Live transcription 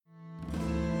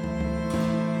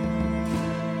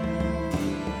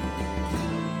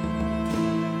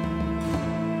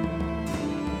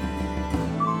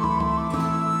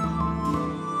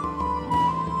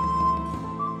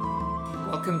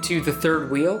Welcome to The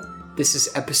Third Wheel. This is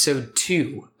episode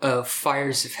 2 of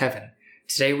Fires of Heaven.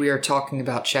 Today we are talking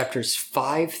about chapters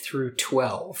 5 through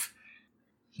 12.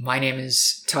 My name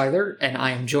is Tyler, and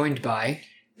I am joined by...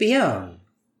 Bjorn.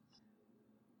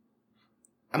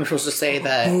 I'm supposed to say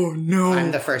that no.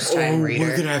 I'm the first-time reader.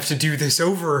 We're gonna have to do this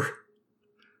over.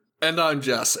 And I'm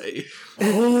Jesse.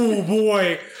 Oh,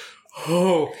 boy.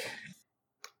 Oh.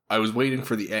 I was waiting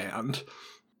for the and.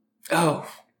 Oh,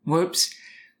 whoops.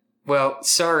 Well,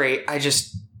 sorry, I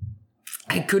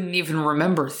couldn't even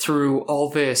remember through all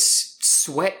this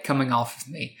sweat coming off of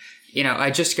me. You know,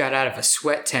 I just got out of a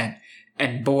sweat tent,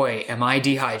 and boy, am I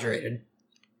dehydrated.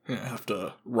 I have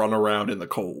to run around in the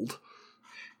cold.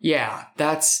 Yeah,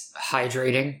 that's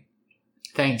hydrating.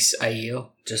 Thanks, Aiel.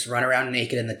 Just run around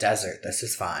naked in the desert. This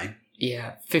is fine.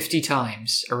 Yeah, 50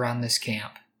 times around this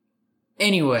camp.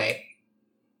 Anyway,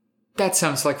 that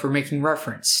sounds like we're making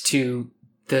reference to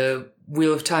the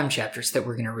Wheel of Time chapters that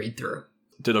we're going to read through.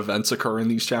 Did events occur in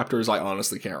these chapters? I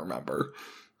honestly can't remember.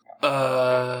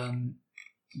 I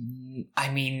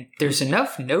mean, there's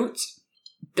enough notes.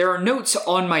 There are notes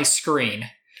on my screen.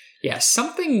 Yeah,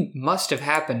 something must have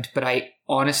happened, but I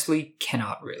honestly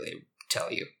cannot really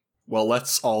tell you. Well,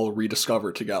 let's all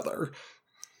rediscover together.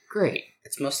 Great.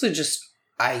 It's mostly just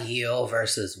Aiel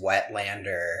versus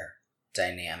Wetlander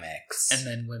dynamics. And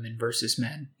then women versus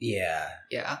men. Yeah.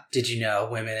 Yeah. Did you know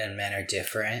women and men are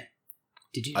different?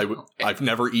 Did you know? I've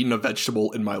never eaten a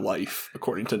vegetable in my life,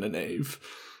 according to Nenave.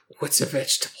 What's a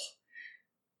vegetable?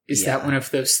 Is that one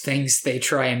of those things they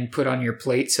try and put on your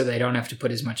plate so they don't have to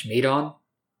put as much meat on?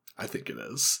 I think it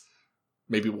is.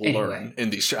 Maybe we'll learn in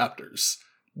these chapters.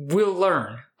 We'll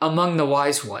learn among the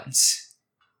wise ones.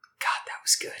 God, that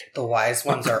was good. The wise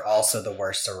ones are also the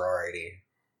worst sorority.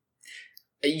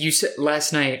 You said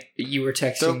last night you were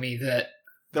texting me that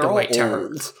they're the all White Tower.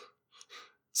 old.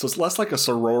 So it's less like a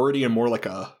sorority and more like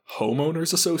a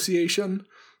homeowners association.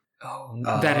 Oh,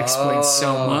 that explains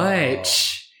so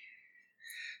much.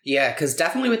 Yeah, because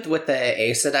definitely with the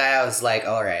Aes Sedai, I was like,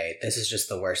 all right, this is just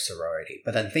the worst sorority.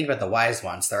 But then think about the wise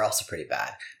ones, they're also pretty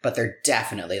bad. But they're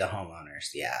definitely the homeowners,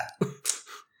 yeah.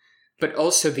 But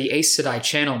also the Aes Sedai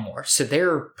channel more, so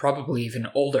they're probably even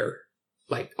older,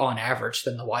 like, on average,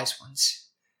 than the wise ones.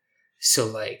 So,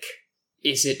 like,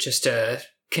 is it just a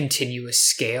continuous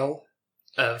scale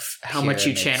of how much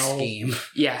you channel? Scheme.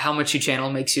 Yeah, how much you channel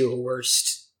makes you a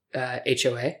worst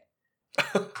HOA?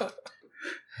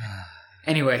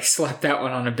 Anyway, slap that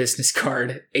one on a business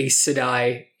card. Aes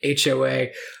Sedai HOA.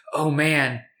 Oh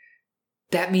man,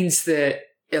 that means that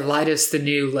Elida's the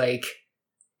new, like,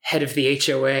 head of the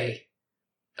HOA.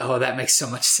 Oh, that makes so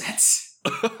much sense.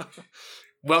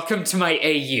 Welcome to my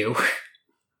AU.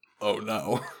 Oh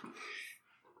no.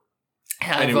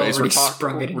 I've Anyways,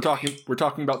 we're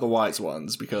talking about the wise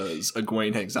ones because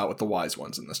Egwene hangs out with the wise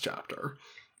ones in this chapter.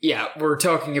 Yeah, we're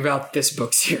talking about this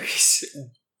book series.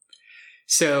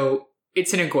 So,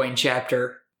 it's an Egwene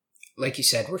chapter. Like you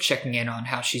said, we're checking in on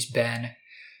how she's been.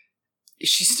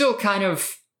 She's still kind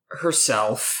of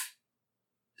herself,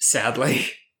 sadly.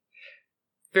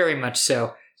 Very much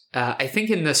so. I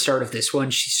think in the start of this one,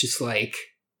 she's just, like,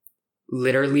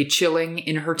 literally chilling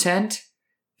in her tent,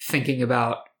 thinking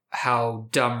about how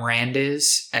dumb Rand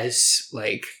is, as,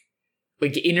 like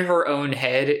in her own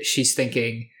head, she's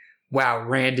thinking, wow,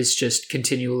 Rand is just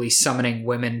continually summoning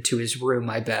women to his room,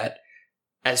 I bet.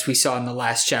 As we saw in the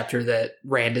last chapter, that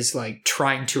Rand is, like,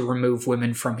 trying to remove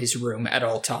women from his room at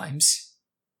all times.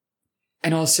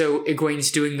 And also, Egwene's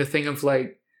doing the thing of,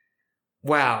 like,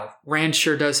 wow, Rand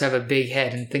sure does have a big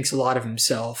head and thinks a lot of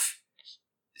himself,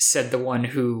 said the one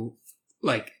who,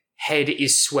 like, head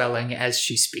is swelling as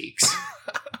she speaks.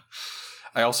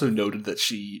 I also noted that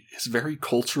she is very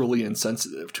culturally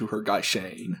insensitive to her guy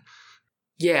Shane.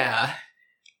 Yeah.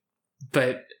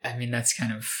 But, I mean, that's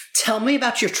kind of... Tell me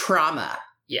about your trauma.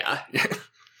 Yeah.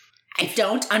 I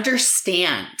don't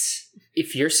understand.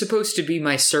 If you're supposed to be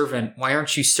my servant, why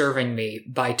aren't you serving me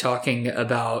by talking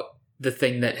about the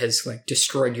thing that has, like,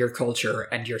 destroyed your culture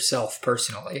and yourself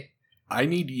personally? I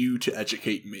need you to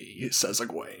educate me, says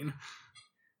Egwene.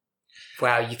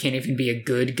 Wow, you can't even be a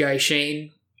good guy,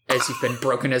 Shane, as you've been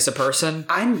broken as a person?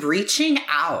 I'm reaching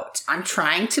out. I'm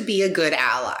trying to be a good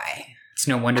ally. It's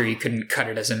no wonder you couldn't cut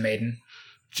it as a maiden.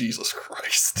 Jesus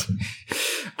Christ.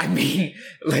 I mean,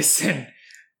 listen,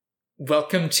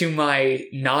 welcome to my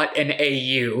not an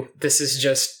AU. This is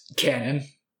just canon.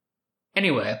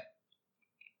 Anyway,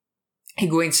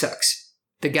 Egwene sucks.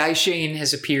 The guy Shane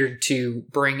has appeared to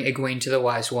bring Egwene to the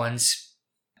Wise Ones.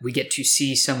 We get to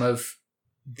see some of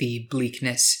the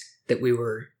bleakness that we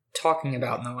were talking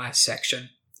about in the last section,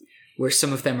 where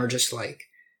some of them are just, like,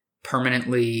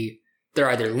 permanently They're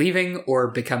either leaving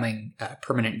or becoming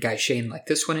permanent Gaishain like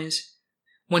this one is.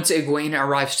 Once Egwene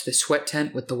arrives to the sweat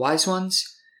tent with the Wise Ones,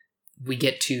 we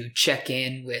get to check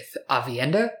in with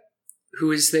Avienda,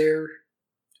 who is there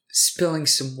spilling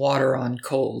some water on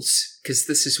coals, because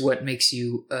this is what makes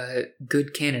you a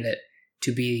good candidate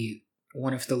to be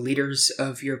one of the leaders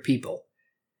of your people,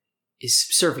 is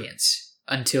subservience,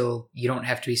 until you don't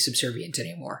have to be subservient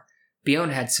anymore.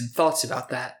 Bion had some thoughts about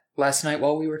that last night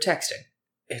while we were texting.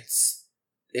 It's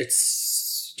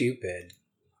stupid.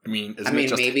 I mean,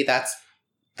 maybe that's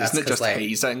isn't it just like,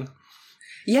 hazing?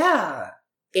 Yeah.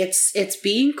 It's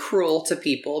being cruel to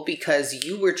people because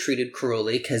you were treated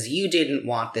cruelly because you didn't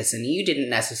want this and you didn't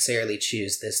necessarily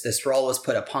choose this. This role was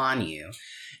put upon you.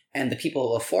 And the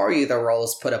people before you, the role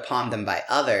was put upon them by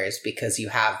others because you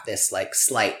have this like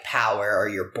slight power or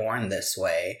you're born this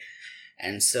way.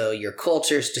 And so your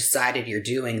culture's decided you're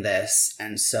doing this.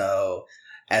 And so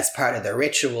as part of the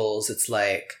rituals, it's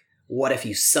like, what if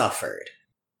you suffered?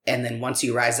 And then once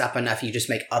you rise up enough, you just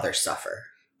make others suffer.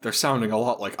 They're sounding a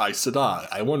lot like Aes Sedai.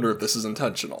 I wonder if this is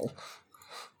intentional.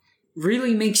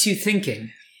 Really makes you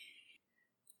thinking.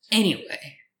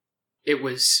 Anyway, it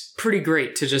was pretty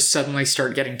great to just suddenly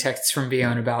start getting texts from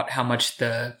Bion about how much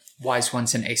the Wise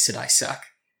Ones and Aes Sedai suck.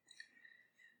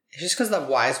 It's just because the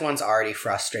Wise Ones already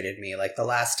frustrated me. Like, the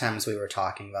last times we were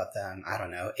talking about them, I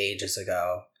don't know, ages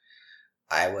ago,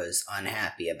 I was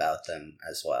unhappy about them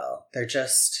as well. They're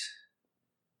just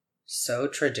so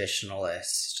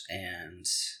traditionalist, and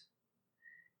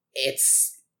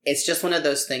it's just one of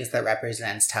those things that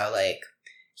represents how, like,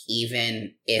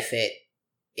 even if it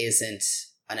isn't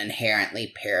an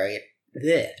inherently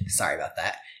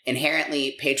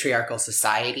inherently patriarchal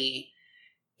society,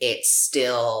 it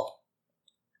still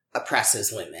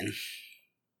oppresses women.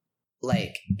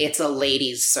 Like, it's a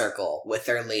ladies' circle with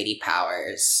their lady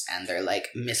powers and their, like,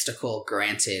 mystical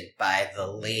granted by the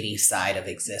lady side of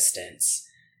existence.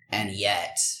 And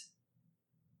yet,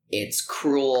 it's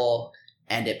cruel,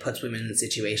 and it puts women in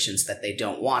situations that they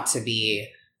don't want to be,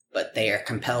 but they are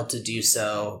compelled to do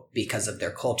so because of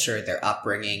their culture, their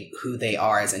upbringing, who they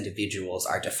are as individuals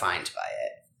are defined by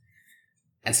it.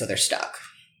 And so they're stuck.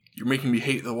 You're making me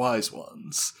hate the Wise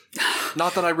Ones.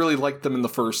 Not that I really liked them in the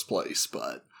first place,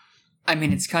 but... I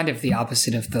mean, it's kind of the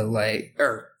opposite of the, like...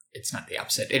 Or, it's not the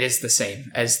opposite. It is the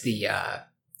same as the,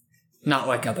 not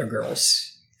like other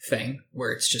girls thing,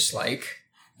 where it's just, like,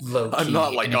 low-key. I'm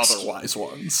not like other Wise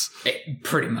Ones.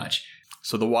 Pretty much.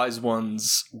 So the Wise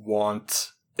Ones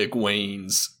want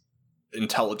Egwene's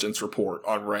intelligence report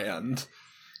on Rand.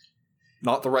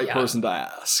 Not the right person to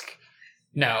ask.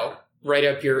 No. Write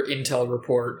up your intel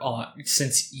report on,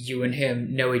 since you and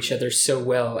him know each other so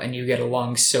well and you get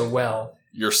along so well.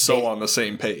 You're so on the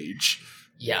same page.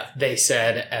 Yeah, they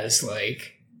said as,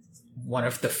 like, one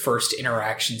of the first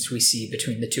interactions we see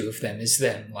between the two of them is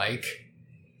them, like,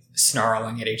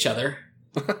 snarling at each other.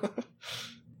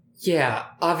 Yeah,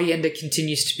 Avienda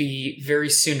continues to be very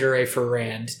tsundere for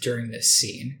Rand during this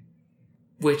scene,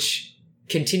 which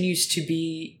continues to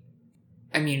be,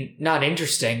 I mean, not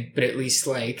interesting, but at least,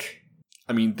 like...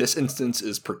 I mean, this instance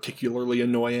is particularly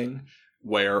annoying,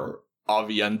 where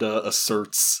Avienda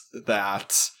asserts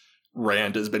that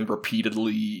Rand has been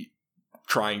repeatedly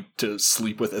trying to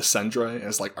sleep with Essendra, and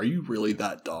it's like, are you really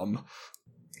that dumb?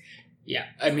 Yeah,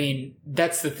 I mean,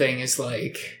 that's the thing, is,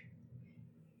 like...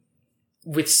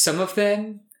 With some of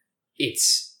them,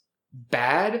 it's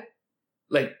bad.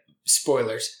 Like,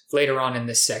 spoilers, later on in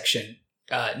this section,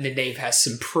 Nynaeve has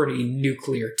some pretty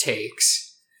nuclear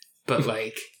takes. But,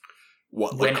 like...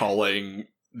 What, like calling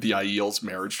the Aiel's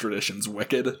marriage traditions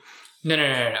wicked?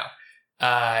 No.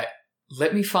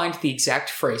 Let me find the exact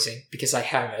phrasing, because I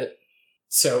have it.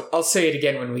 So, I'll say it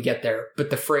again when we get there. But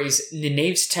the phrase,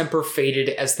 Nynaeve's temper faded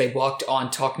as they walked on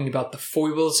talking about the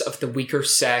foibles of the weaker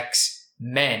sex,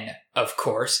 men, of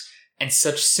course, and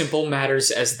such simple matters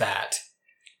as that.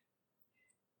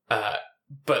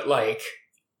 But, like...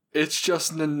 It's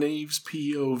just Nynaeve's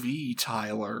POV,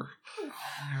 Tyler.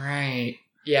 Alright.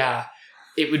 Yeah.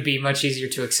 It would be much easier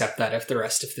to accept that if the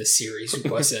rest of this series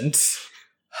wasn't.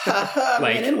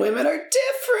 Like, men and women are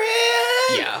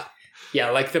different! Yeah. Yeah,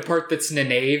 like the part that's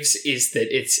Nynaeve's is that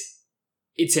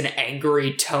it's an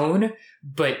angry tone,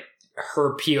 but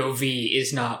her POV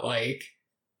is not like...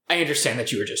 I understand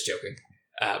that you were just joking.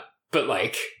 But,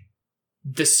 like,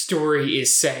 the story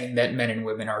is saying that men and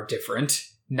women are different,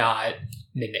 not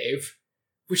Nynaeve.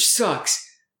 Which sucks.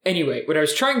 Anyway, what I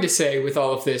was trying to say with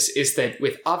all of this is that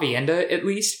with Avienda, at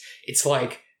least, it's,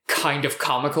 like, kind of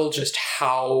comical just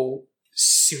how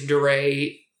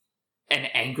tsundere and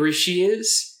angry she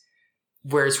is.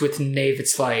 Whereas with Nynaeve,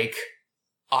 it's, like,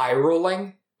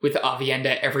 eye-rolling. with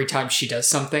Avienda, every time she does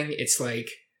something, it's like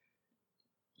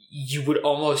you would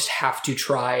almost have to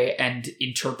try and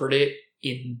interpret it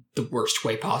in the worst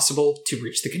way possible to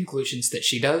reach the conclusions that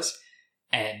she does.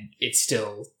 And it's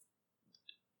still,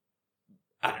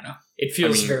 I don't know. It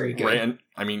feels very good.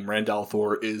 Rand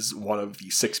al'Thor is one of the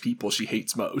 6 people she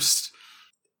hates most.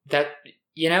 That,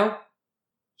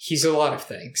 he's a lot of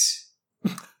things.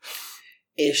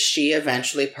 Is she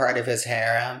eventually part of his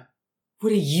harem? What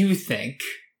do you think?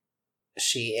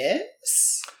 She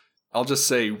is? I'll just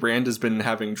say Rand has been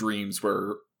having dreams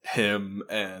where him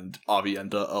and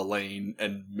Avienda, Elaine,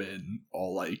 and Min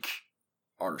all,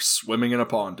 are swimming in a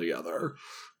pond together.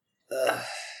 Ugh.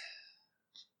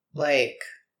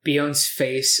 Bion's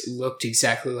face looked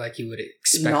exactly like you would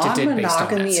expect it did based on that sound.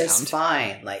 Non-monogamy is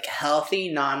fine.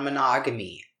 Healthy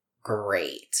non-monogamy,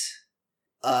 great.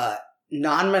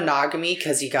 Non-monogamy,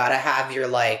 because you gotta have your,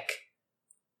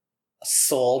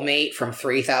 soulmate from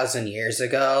 3,000 years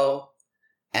ago,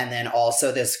 and then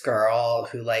also this girl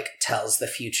who, tells the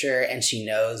future, and she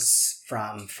knows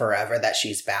from forever that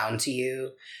she's bound to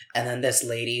you, and then this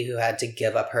lady who had to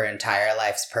give up her entire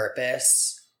life's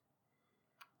purpose.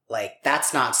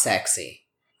 That's not sexy.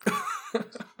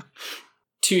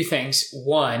 2 things.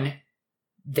 1,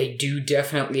 they do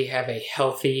definitely have a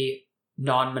healthy,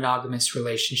 non-monogamous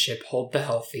relationship. Hold the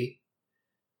healthy.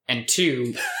 And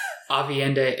 2,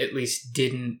 Avienda at least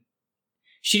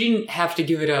she didn't have to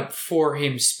give it up for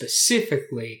him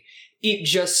specifically. It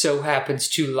just so happens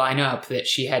to line up that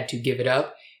she had to give it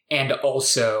up, and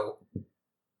also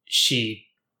she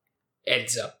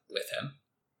ends up with him.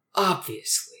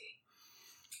 Obviously.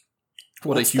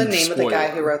 What's the name of the guy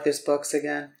who wrote these books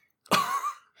again?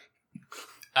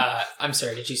 I'm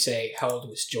sorry, did you say how old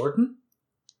was Jordan?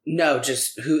 No,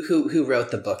 just who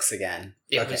wrote the books again?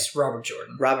 It was Robert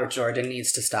Jordan. Robert Jordan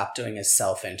needs to stop doing his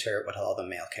self-insert with all the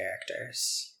male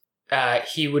characters.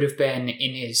 He would have been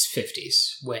in his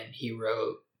 50s when he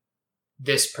wrote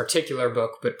this particular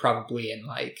book, but probably in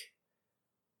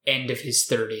end of his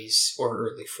 30s or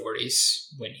early 40s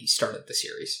when he started the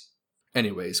series.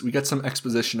 Anyways, we get some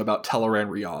exposition about Teleran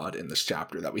Riyadh in this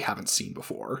chapter that we haven't seen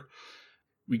before.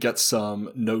 We get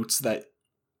some notes that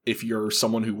if you're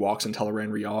someone who walks in Teleran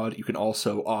Riyadh, you can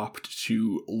also opt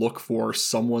to look for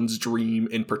someone's dream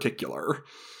in particular.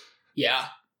 Yeah.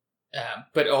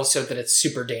 But also that it's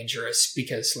super dangerous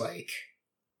because,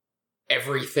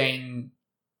 everything...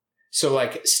 So,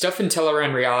 stuff in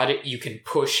Teleran Riyadh you can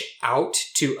push out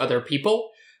to other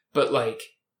people, but,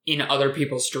 in other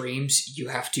people's dreams, you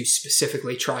have to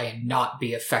specifically try and not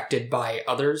be affected by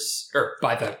others, or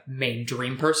by the main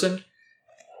dream person.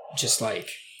 Just,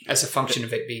 as a function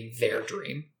of it being their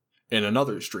dream. In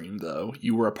another's dream, though,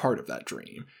 you were a part of that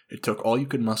dream. It took all you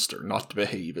could muster not to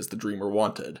behave as the dreamer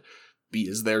wanted. Be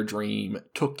as their dream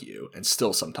took you, and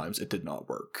still sometimes it did not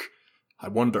work. I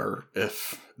wonder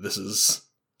if this is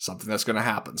something that's going to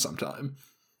happen sometime.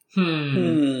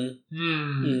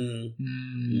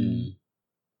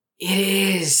 It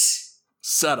is.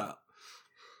 Set up.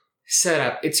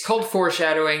 It's called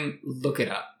foreshadowing. Look it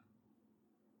up.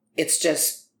 It's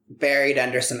just buried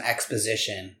under some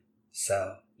exposition,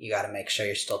 so you gotta make sure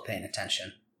you're still paying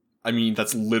attention.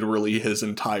 That's literally his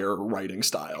entire writing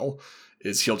style,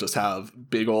 is he'll just have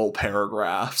big old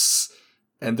paragraphs,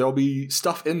 and there'll be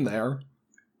stuff in there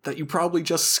that you probably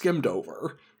just skimmed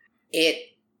over. It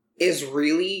is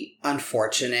really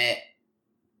unfortunate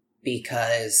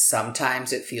because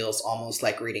sometimes it feels almost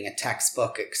like reading a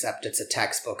textbook, except it's a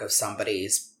textbook of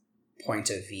somebody's point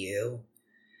of view.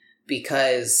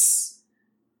 Because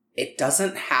it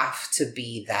doesn't have to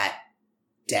be that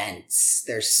dense.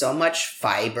 There's so much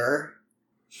fiber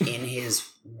in his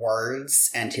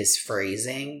words and his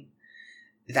phrasing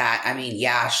that,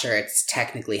 yeah, sure, it's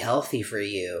technically healthy for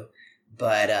you,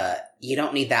 but you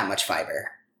don't need that much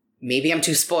fiber. Maybe I'm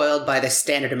too spoiled by the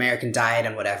standard American diet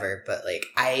and whatever, but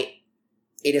it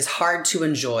is hard to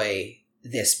enjoy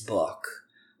this book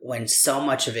when so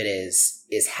much of it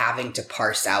is having to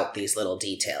parse out these little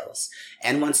details.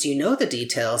 And once you know the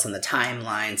details and the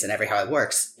timelines and how it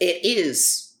works, it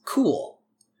is cool.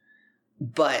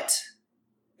 But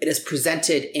it is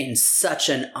presented in such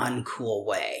an uncool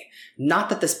way. Not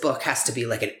that this book has to be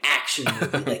an action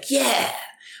movie, yeah!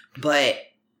 But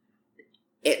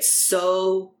it's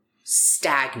so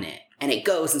stagnant, and it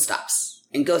goes and stops,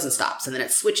 and goes and stops, and then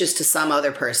it switches to some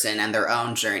other person and their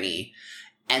own journey,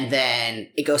 and then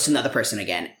it goes to another person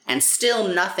again, and still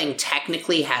nothing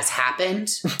technically has happened,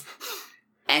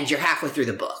 and you're halfway through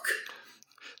the book.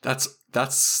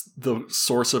 That's the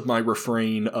source of my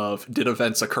refrain of, did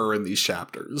events occur in these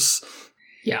chapters?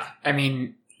 Yeah,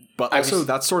 But also,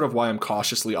 that's sort of why I'm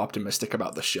cautiously optimistic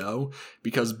about the show,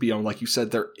 because, like you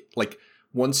said,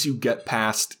 once you get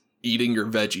past eating your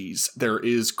veggies, there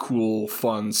is cool,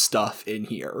 fun stuff in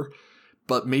here.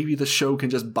 But maybe the show can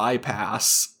just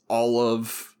bypass all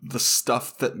of the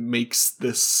stuff that makes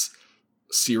this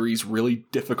series really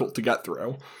difficult to get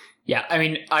through. Yeah, I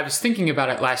mean, I was thinking about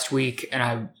it last week, and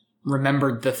I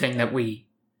remembered the thing that we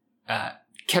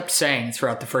kept saying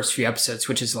throughout the first few episodes,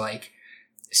 which is like,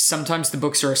 sometimes the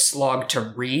books are a slog to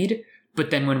read,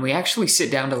 but then when we actually sit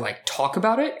down to like talk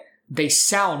about it, they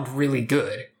sound really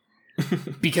good.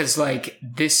 Because like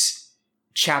this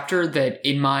chapter that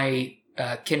in my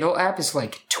Kindle app is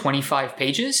like 25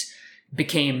 pages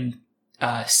became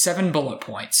 7 bullet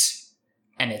points,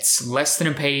 and it's less than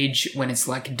a page when it's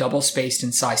like double spaced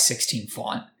in size 16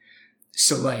 font.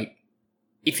 So like,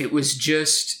 if it was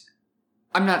just,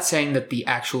 I'm not saying that the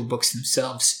actual books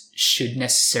themselves should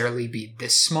necessarily be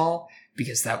this small,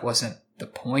 because that wasn't the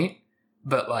point,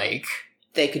 but like,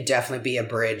 they could definitely be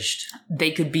abridged.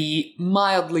 They could be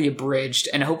mildly abridged,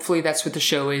 and hopefully that's what the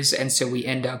show is, and so we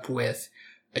end up with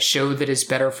a show that is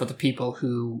better for the people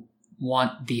who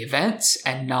want the events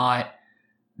and not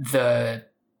the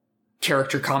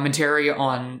character commentary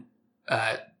on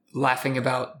laughing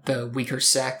about the weaker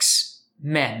sex,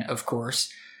 men, of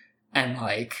course, and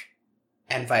like...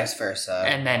 And vice versa.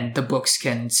 And then the books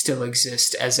can still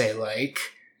exist as a, like,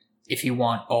 if you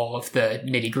want all of the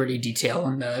nitty-gritty detail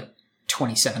and the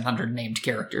 2,700 named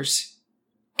characters.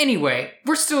 Anyway,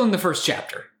 we're still in the first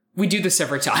chapter. We do this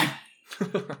every time.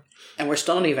 And we're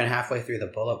still not even halfway through the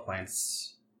bullet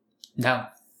points. No.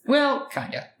 Well,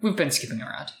 kinda. We've been skipping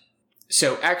around.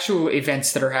 So, actual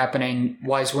events that are happening,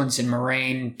 Wise Ones and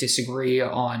Moiraine disagree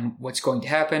on what's going to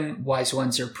happen. Wise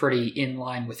Ones are pretty in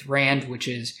line with Rand, which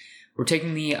is, we're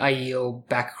taking the Aiel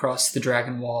back across the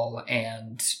Dragon Wall,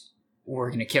 and we're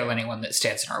going to kill anyone that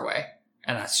stands in our way.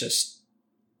 And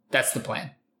that's the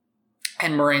plan.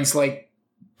 And Moraine's like,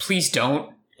 please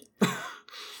don't.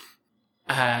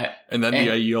 And then the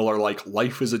Aiel are like,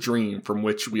 life is a dream from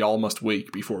which we all must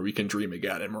wake before we can dream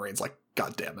again. And Moraine's like,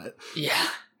 God damn it. Yeah.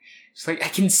 It's like, I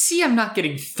can see I'm not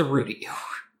getting through to you.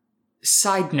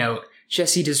 Side note,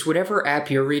 Jesse, does whatever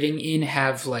app you're reading in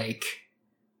have, like,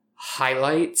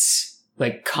 highlights?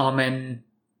 Like, common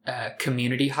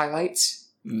community highlights?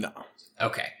 No.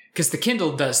 Okay. Because the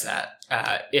Kindle does that.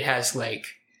 It has, like,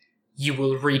 you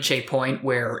will reach a point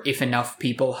where if enough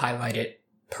people highlight it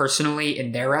personally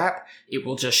in their app, it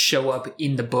will just show up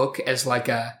in the book as like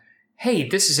a, hey,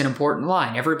 this is an important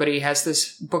line. Everybody has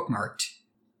this bookmarked.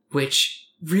 Which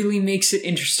really makes it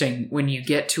interesting when you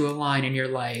get to a line and you're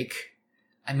like,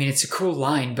 I mean, it's a cool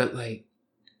line, but like,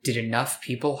 did enough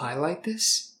people highlight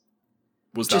this?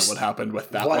 Was that what happened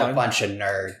with that line? What a bunch of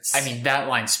nerds. I mean, that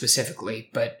line specifically,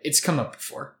 but it's come up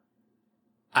before.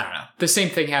 I don't know. The same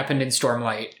thing happened in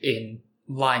Stormlight in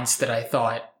lines that I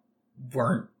thought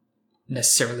weren't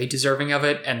necessarily deserving of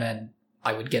it, and then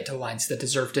I would get to lines that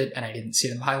deserved it, and I didn't see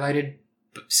them highlighted.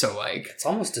 So, like... It's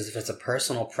almost as if it's a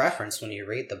personal preference when you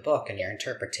read the book and your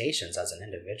interpretations as an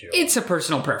individual. It's a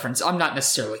personal preference. I'm not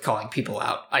necessarily calling people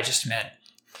out. I just meant...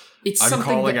 I'm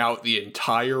calling out the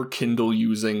entire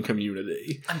Kindle-using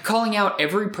community. I'm calling out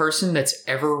every person that's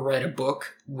ever read a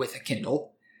book with a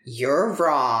Kindle. You're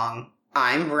wrong.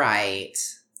 I'm right.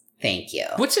 Thank you.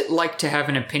 What's it like to have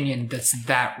an opinion that's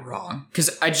that wrong?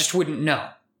 Because I just wouldn't know.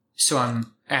 So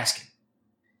I'm asking.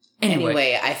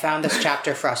 Anyway, I found this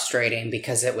chapter frustrating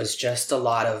because it was just a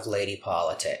lot of lady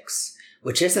politics,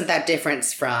 which isn't that different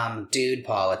from dude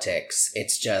politics.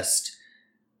 It's just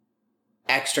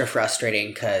extra frustrating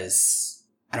because,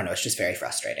 I don't know, it's just very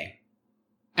frustrating.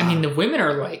 I mean, the women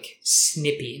are, like,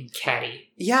 snippy and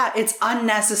catty. Yeah, it's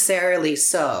unnecessarily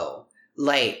so.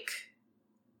 Like,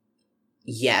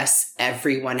 yes,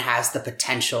 everyone has the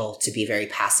potential to be very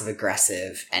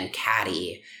passive-aggressive and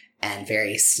catty and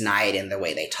very snide in the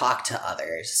way they talk to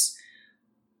others.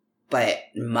 But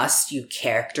must you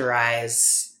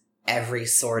characterize every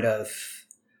sort of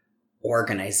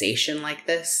organization like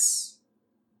this?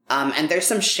 And there's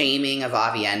some shaming of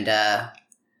Aviendha,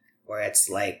 where it's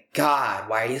like, God,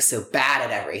 why are you so bad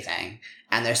at everything?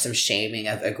 And there's some shaming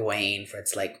of Egwene, where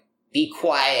it's like, be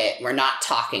quiet, we're not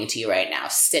talking to you right now.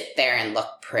 Sit there and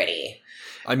look pretty.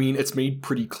 I mean, it's made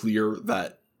pretty clear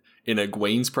that in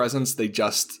Egwene's presence, they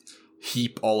just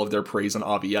heap all of their praise on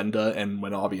Aviendha, and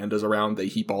when Aviendha's around, they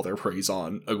heap all their praise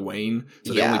on Egwene.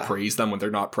 So they only praise them when they're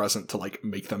not present to, like,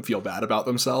 make them feel bad about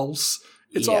themselves.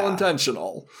 It's all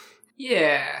intentional.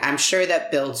 Yeah. I'm sure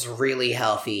that builds really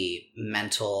healthy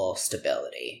mental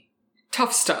stability.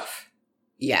 Tough stuff.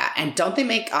 Yeah, and don't they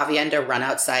make Aviendha run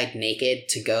outside naked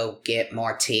to go get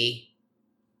more tea?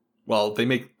 Well, they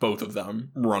make both of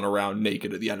them run around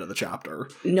naked at the end of the chapter.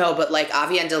 No, but like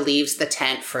Avienda leaves the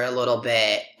tent for a little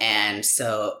bit, and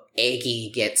so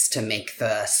Iggy gets to make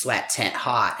the sweat tent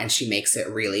hot, and she makes it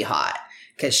really hot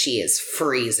because she is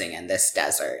freezing in this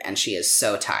desert, and she is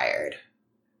so tired.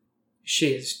 She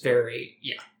is very,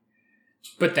 yeah.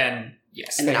 But then,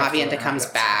 yes. And then Avienda comes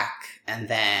back, and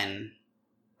then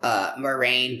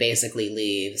Moraine basically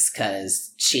leaves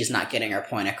because she's not getting her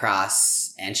point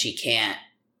across, and she can't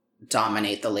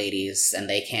dominate the ladies, and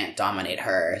they can't dominate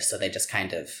her, so they just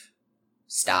kind of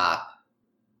stop.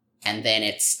 And then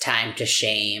it's time to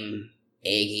shame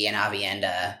Iggy and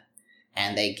Avienda,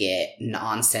 and they get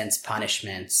nonsense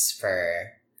punishments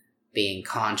for being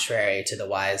contrary to the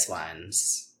wise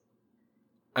ones.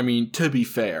 I mean, to be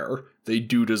fair, they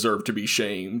do deserve to be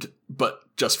shamed, but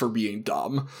just for being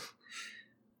dumb.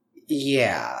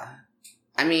 Yeah.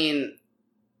 I mean,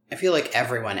 I feel like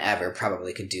everyone ever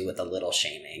probably could do with a little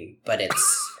shaming, but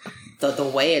it's the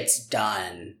way it's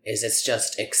done is it's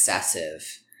just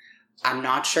excessive. I'm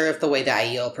not sure if the way that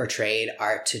Aiel portrayed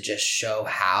are to just show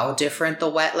how different the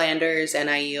Wetlanders and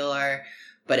Aiel are,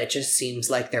 but it just seems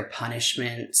like their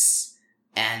punishments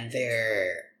and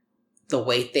the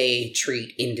way they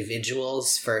treat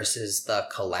individuals versus the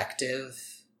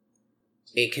collective,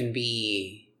 it can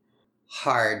be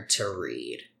hard to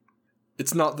read.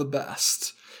 It's not the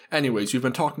best. Anyways, we've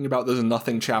been talking about this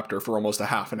nothing chapter for almost a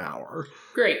half an hour.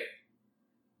 Great.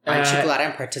 Aren't you glad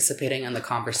I'm participating in the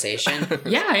conversation?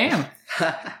 Yeah, I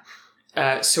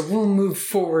am. So we'll move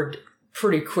forward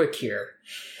pretty quick here.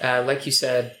 Like you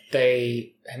said,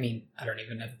 I don't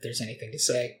even know if there's anything to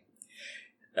say.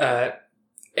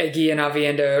 Eggy and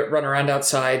Avienda run around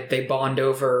outside. They bond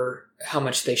over how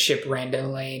much they ship Rand and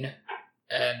Elaine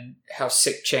and how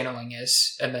sick channeling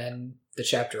is. And then the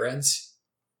chapter ends.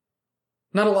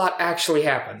 Not a lot actually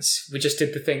happens. We just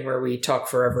did the thing where we talk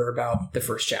forever about the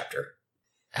first chapter.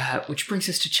 Which brings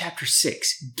us to chapter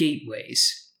 6,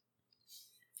 Gateways.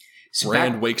 So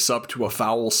Rand wakes up to a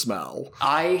foul smell.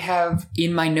 I have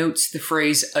in my notes the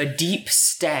phrase, a deep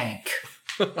stank.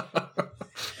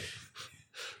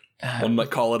 One might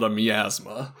call it a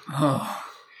miasma.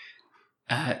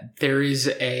 There is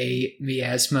a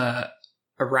miasma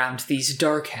around these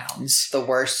Darkhounds. The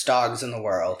worst dogs in the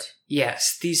world.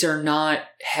 Yes, these are not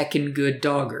heckin' good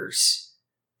doggers.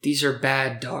 These are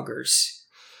bad doggers.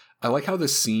 I like how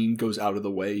this scene goes out of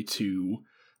the way to,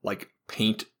 like,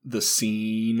 paint the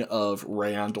scene of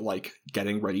Rand, like,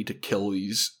 getting ready to kill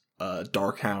these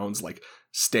Darkhounds, like,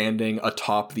 standing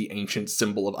atop the ancient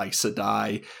symbol of Aes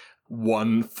Sedai,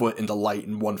 1 foot in the light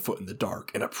and 1 foot in the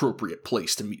dark, an appropriate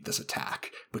place to meet this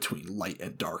attack between light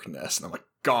and darkness. And I'm like,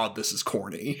 God, this is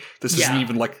corny. This isn't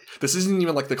even like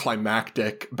the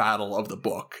climactic battle of the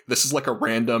book. This is like a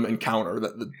random encounter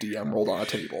that the DM rolled on a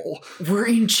table. We're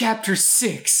in chapter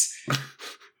 6.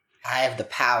 I have the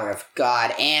power of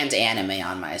God and anime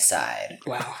on my side.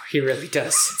 Wow, he really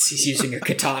does, since he's using a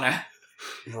katana.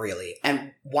 Really.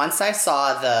 And once I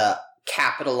saw the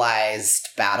capitalized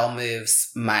battle moves,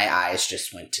 my eyes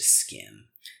just went to skim.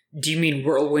 Do you mean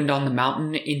whirlwind on the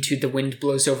mountain into the wind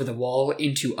blows over the wall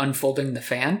into unfolding the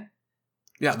fan?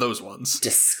 Yeah, those ones.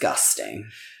 Disgusting.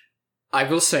 I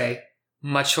will say,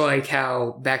 much like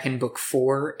how back in book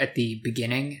 4 at the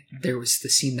beginning, there was the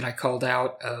scene that I called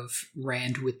out of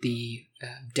Rand with the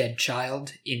dead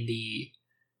child in the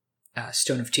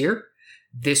Stone of Tyr.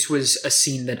 This was a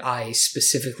scene that I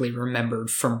specifically remembered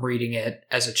from reading it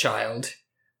as a child,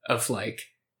 of like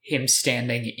him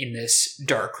standing in this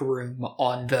dark room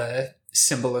on the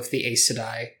symbol of the Aes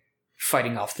Sedai,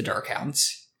 fighting off the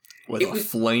Darkhounds. With a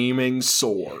flaming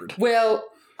sword. Well,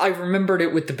 I remembered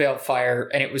it with the Balefire,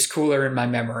 and it was cooler in my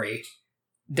memory.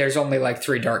 There's only like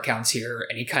 3 Darkhounds here,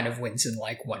 and he kind of wins in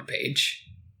like 1 page.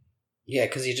 Yeah,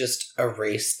 because he just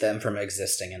erased them from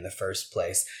existing in the first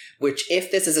place. Which,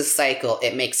 if this is a cycle,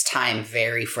 it makes time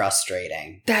very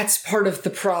frustrating. That's part of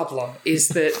the problem, is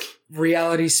that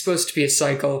reality's supposed to be a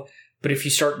cycle, but if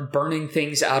you start burning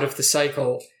things out of the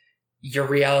cycle, your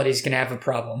reality's gonna have a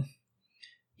problem.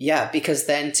 Yeah, because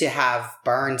then to have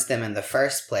burned them in the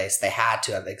first place, they had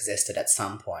to have existed at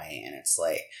some point, and it's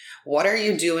like, what are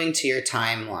you doing to your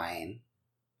timeline?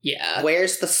 Yeah.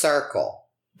 Where's the circle?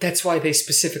 That's why they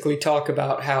specifically talk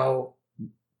about how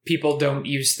people don't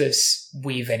use this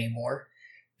weave anymore,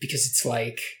 because it's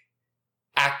like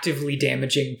actively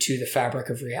damaging to the fabric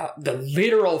of reality, the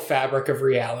literal fabric of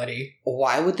reality.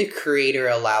 Why would the creator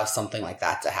allow something like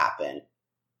that to happen?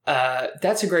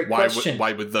 That's a great question.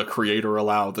 Why would the creator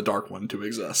allow the Dark One to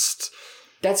exist?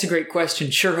 That's a great question.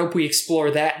 Sure hope we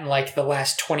explore that in like the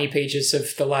last 20 pages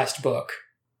of the last book.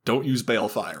 Don't use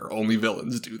Balefire. Only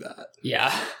villains do that.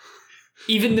 Yeah.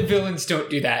 Even the villains don't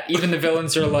do that. Even the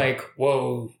villains are like,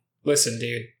 whoa, listen,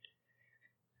 dude.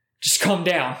 Just calm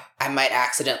down. I might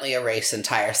accidentally erase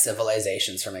entire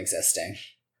civilizations from existing.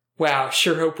 Wow,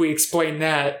 sure hope we explain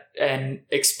that and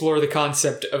explore the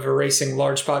concept of erasing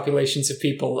large populations of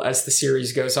people as the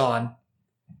series goes on.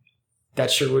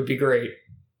 That sure would be great.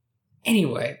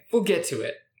 Anyway, we'll get to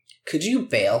it. Could you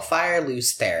Balefire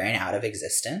lose Theron out of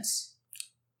existence?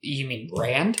 You mean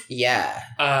Rand? Yeah.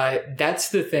 That's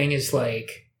the thing is,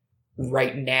 like,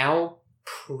 right now,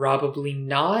 probably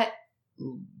not.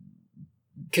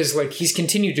 Because, like, he's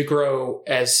continued to grow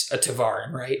as a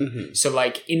Tavaran, right? Mm-hmm. So,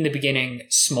 like, in the beginning,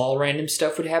 small random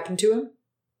stuff would happen to him.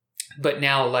 But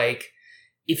now, like,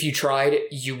 if you tried,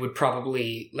 you would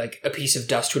probably, like, a piece of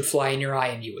dust would fly in your eye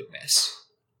and you would miss.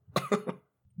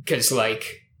 Because,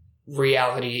 like,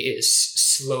 reality is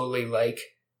slowly, like,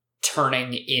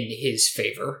 turning in his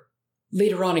favor.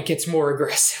 Later on, it gets more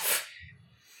aggressive.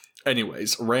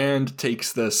 Anyways, Rand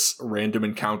takes this random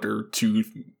encounter to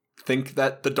think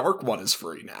that the Dark One is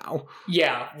free now.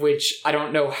 Yeah, which I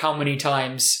don't know how many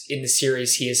times in the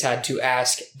series he has had to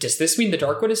ask, does this mean the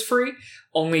Dark One is free?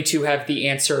 Only to have the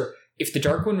answer, if the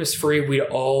Dark One was free, we'd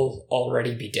all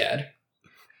already be dead.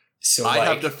 So I like,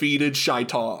 have defeated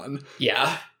Shaitan.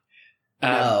 Yeah.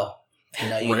 No,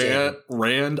 you didn't.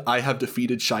 Rand, I have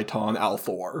defeated Shaitan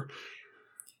Althor.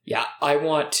 Yeah, I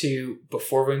want to,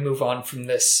 before we move on from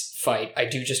this fight, I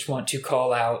do just want to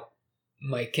call out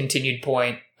my continued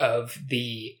point of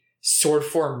the sword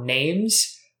form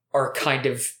names are kind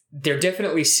of, they're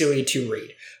definitely silly to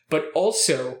read. But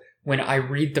also, when I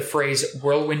read the phrase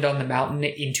whirlwind on the mountain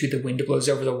into the wind blows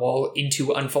over the wall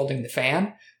into unfolding the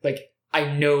fan, like, I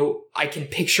know, I can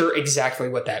picture exactly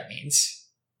what that means.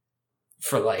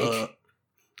 For like,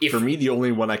 for me, the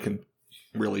only one I can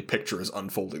really picture is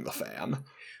unfolding the fan.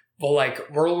 Well, like,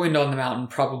 whirlwind on the mountain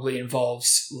probably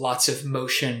involves lots of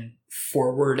motion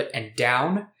forward and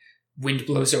down. Wind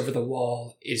blows over the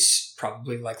wall is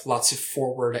probably like lots of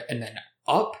forward and then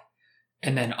up.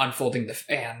 And then unfolding the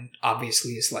fan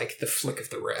obviously is like the flick of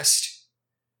the wrist.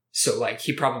 So like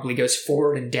he probably goes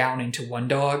forward and down into one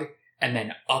dog and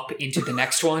then up into the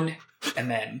next one and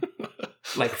then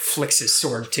like flicks his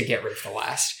sword to get rid of the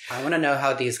last. I want to know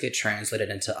how these get translated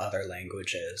into other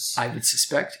languages. I would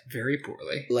suspect very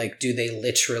poorly. Like, do they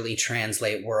literally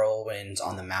translate whirlwind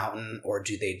on the mountain, or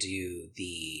do they do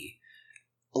the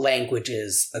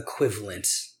language's equivalent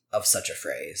of such a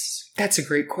phrase? That's a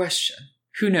great question.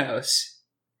 Who knows?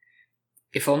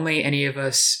 If only any of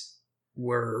us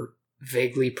were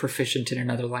vaguely proficient in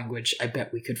another language, I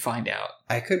bet we could find out.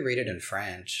 I could read it in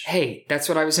French. Hey, that's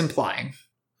what I was implying.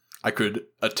 I could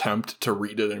attempt to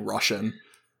read it in Russian.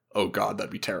 Oh god,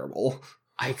 that'd be terrible.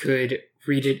 I could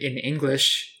read it in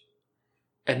English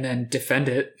and then defend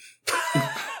it.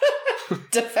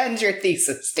 Defend your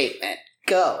thesis statement.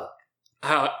 Go.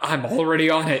 I'm already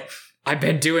on it. I've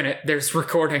been doing it. There's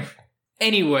recording.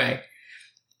 Anyway,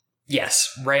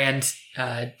 yes, Rand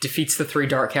defeats the three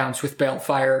Dark Hounds with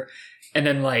Balefire, and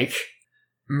then, like,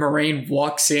 Moraine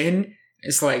walks in,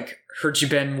 is like, heard you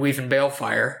been weaving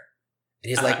Balefire.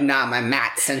 He's like, nah, my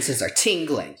mat senses are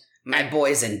tingling. My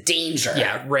boy's in danger.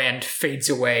 Yeah, Rand fades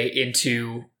away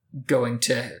into going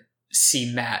to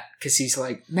see Matt, because he's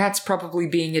like, Matt's probably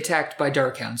being attacked by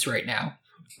Darkhounds right now.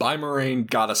 By Moraine,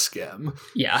 got a skim.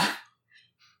 Yeah.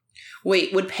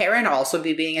 Wait, would Perrin also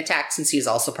be being attacked since he's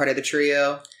also part of the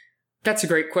trio? That's a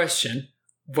great question.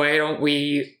 Why don't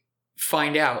we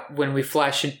find out when we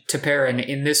flash to Perrin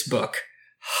in this book?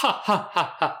 Ha ha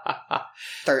ha ha ha ha.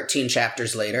 13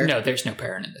 chapters later. No, there's no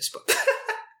Perrin in this book.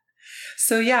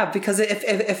 So yeah, because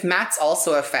if Matt's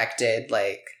also affected,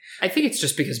 like... I think it's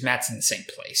just because Matt's in the same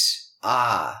place.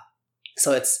 Ah.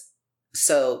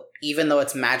 So even though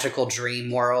it's magical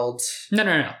dream world...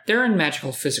 No. They're in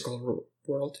magical physical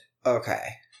world.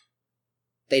 Okay.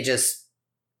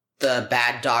 The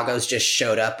bad doggos just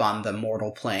showed up on the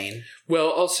mortal plane. Well,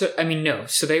 also, I mean, no.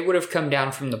 So they would have come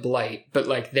down from the Blight, but,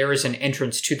 like, there is an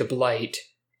entrance to the Blight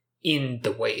in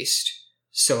the Waste.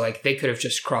 So, like, they could have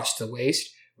just crossed the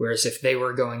Waste, whereas if they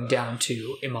were going down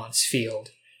to Iman's Field,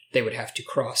 they would have to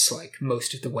cross, like,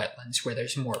 most of the wetlands where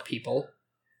there's more people.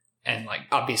 And, like,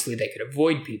 obviously they could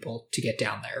avoid people to get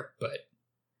down there, but...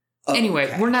 Anyway,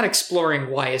 okay. We're not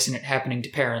exploring why isn't it happening to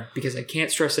Perrin, because I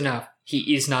can't stress enough,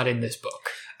 he is not in this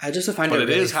book. I just find but it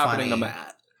really is happening funny. to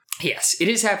Matt. Yes, it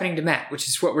is happening to Matt, which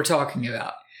is what we're talking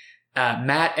about.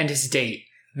 Matt and his date.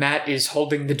 Matt is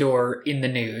holding the door in the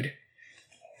nude,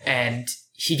 and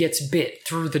he gets bit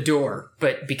through the door,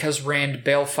 but because Rand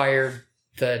Balefired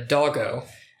the doggo,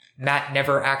 Matt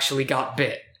never actually got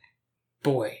bit.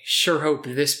 Boy, sure hope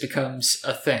this becomes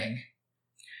a thing.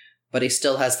 But he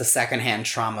still has the secondhand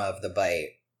trauma of the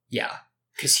bite. Yeah,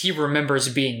 because he remembers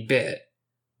being bit,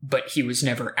 but he was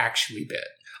never actually bit.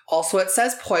 Also, it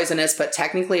says poisonous, but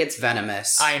technically it's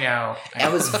venomous. I know. I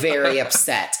was very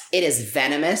upset. It is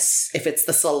venomous. If it's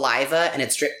the saliva and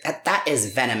it's that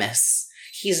is venomous.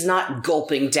 He's not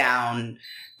gulping down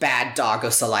bad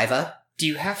doggo saliva. Do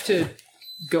you have to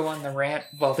go on the rant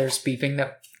while there's beeping?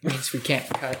 That means we can't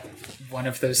cut one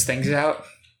of those things out.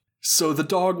 So the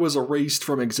dog was erased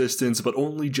from existence, but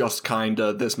only just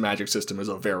kinda. This magic system is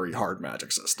a very hard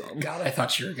magic system. God, I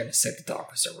thought you were going to say the dog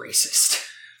was a racist.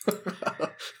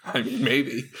 I mean,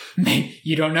 maybe.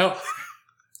 You don't know.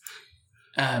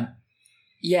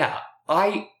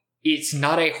 It's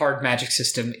not a hard magic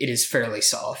system. It is fairly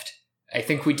soft. I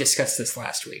think we discussed this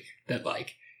last week, that,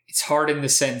 like, it's hard in the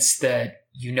sense that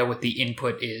you know what the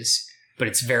input is, but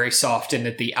it's very soft in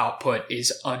that the output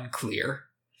is unclear.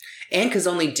 And because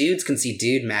only dudes can see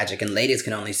dude magic and ladies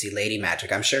can only see lady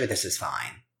magic, I'm sure this is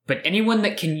fine. But anyone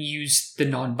that can use the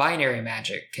non-binary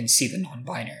magic can see the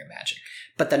non-binary magic.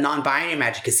 But the non-binary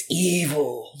magic is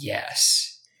evil.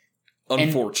 Yes.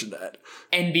 Unfortunate.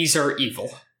 And these are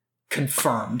evil.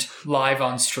 Confirmed. Live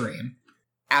on stream.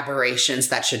 Aberrations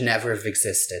that should never have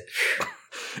existed.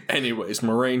 Anyways,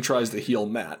 Moraine tries to heal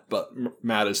Matt, but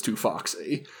Matt is too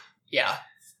foxy. Yeah.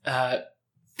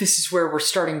 This is where we're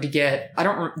starting to get...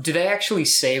 do they actually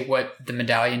say what the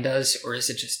medallion does, or is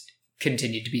it just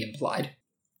continued to be implied?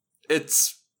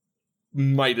 It's...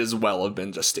 might as well have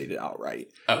been just stated outright.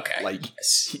 Okay. Like,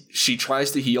 yes. she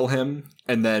tries to heal him,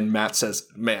 and then Matt says,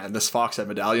 man, this foxhead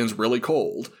medallion's really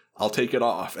cold. I'll take it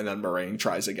off. And then Moraine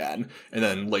tries again. And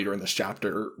then later in this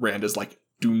chapter, Rand is like,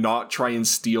 do not try and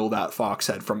steal that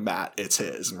foxhead from Matt. It's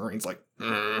his. And Moraine's like,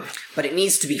 But it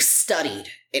needs to be studied.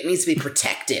 It needs to be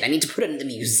protected. I need to put it in the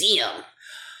museum.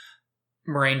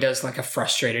 Moraine does like a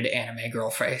frustrated anime girl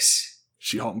face.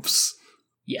 She humps.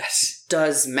 Yes.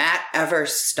 Does Matt ever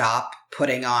stop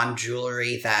putting on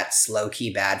jewelry that's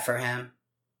low-key bad for him?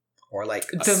 Or like...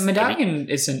 The medallion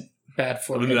isn't bad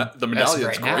for him. The medallion's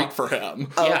right great now. for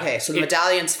him. Oh, Yeah, okay, so the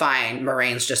medallion's fine.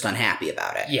 Moraine's just unhappy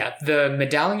about it. Yeah, the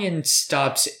medallion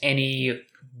stops any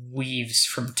weaves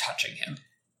from touching him.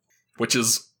 Which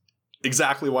is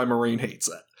exactly why Moraine hates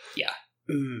it. Yeah.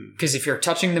 Because if you're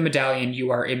touching the medallion, you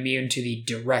are immune to the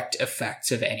direct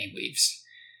effects of any weaves.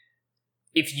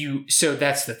 So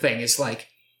that's the thing, is like,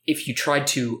 if you tried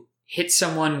to hit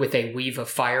someone with a weave of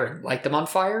fire and light them on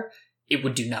fire, it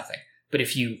would do nothing. But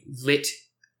if you lit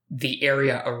the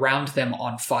area around them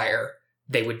on fire,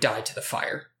 they would die to the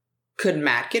fire. Could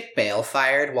Matt get bale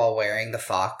fired while wearing the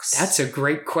fox? That's a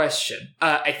great question.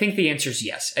 I think the answer is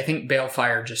yes. I think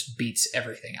balefire just beats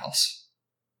everything else.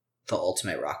 the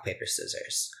ultimate rock, paper,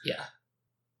 scissors. Yeah.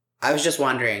 I was just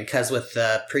wondering, because with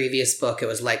the previous book, it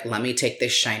was like, let me take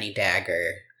this shiny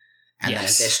dagger. And then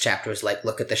this chapter was like,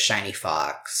 look at the shiny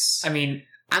fox. I mean,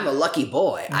 I'm a lucky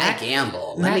boy. I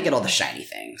gamble. Let me get all the shiny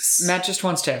things. Matt just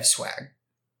wants to have swag.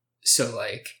 So,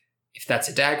 like, if that's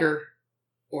a dagger,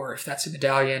 or if that's a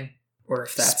medallion, or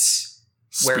if that's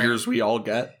spears we all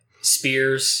get.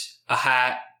 Spears, a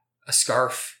hat, a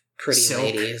scarf, pretty silk,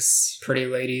 ladies. Pretty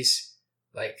ladies.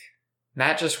 Like,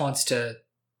 Matt just wants to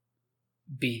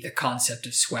be the concept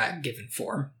of swag given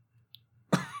form.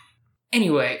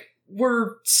 Anyway,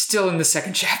 we're still in the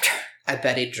second chapter. I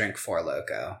bet he'd drink Four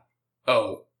Loko.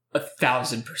 Oh,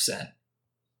 1,000%.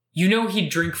 You know he'd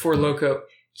drink Four Loko.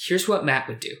 Here's what Matt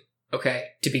would do, okay?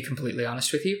 To be completely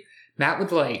honest with you. Matt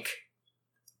would, like,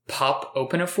 pop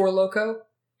open a Four Loko,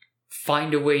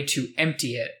 find a way to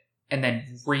empty it, and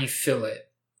then refill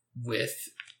it with,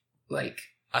 like,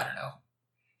 I don't know,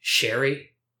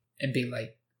 sherry, and be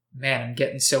like, man, I'm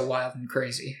getting so wild and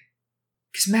crazy.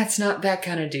 Because Matt's not that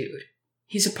kind of dude.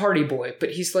 He's a party boy,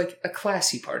 but he's like a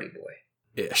classy party boy.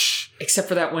 Ish. Except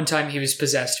for that one time he was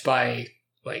possessed by,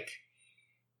 like,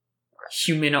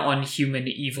 human on human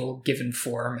evil given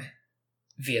form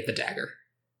via the dagger.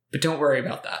 But don't worry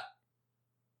about that.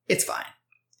 It's fine.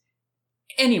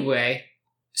 Anyway,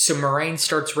 so Moraine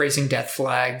starts raising death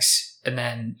flags and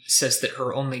then says that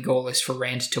her only goal is for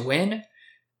Rand to win,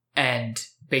 and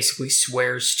basically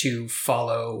swears to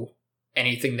follow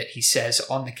anything that he says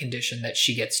on the condition that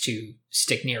she gets to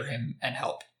stick near him and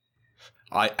help.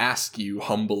 I ask you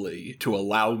humbly to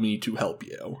allow me to help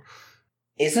you.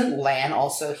 Isn't Lan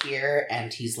also here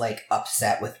and he's like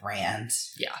upset with Rand?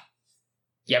 Yeah.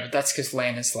 Yeah, but that's because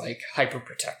Lan is like hyper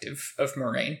protective of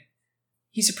Moraine.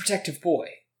 He's a protective boy.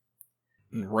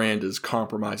 And Rand is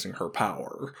compromising her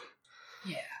power.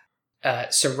 Yeah.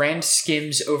 So Rand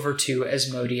skims over to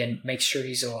Asmodean, makes sure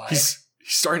he's alive.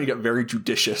 He's starting to get very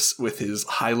judicious with his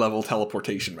high-level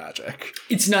teleportation magic.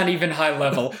 It's not even high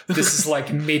level. This is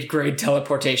like mid-grade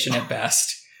teleportation at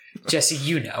best. Jesse,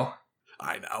 you know.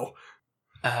 I know.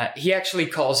 He actually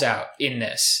calls out in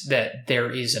this that there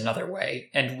is another way,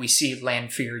 and we see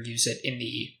Lanfear use it in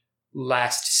the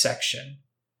last section.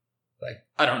 Like,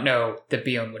 I don't know that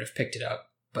Bjorn would have picked it up,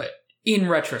 but in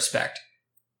retrospect,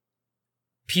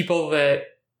 people that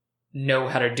know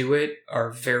how to do it are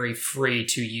very free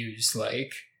to use,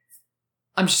 like,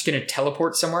 I'm just going to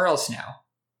teleport somewhere else now.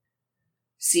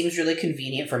 Seems really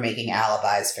convenient for making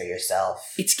alibis for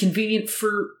yourself. It's convenient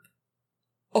for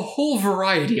a whole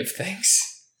variety of things.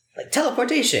 Like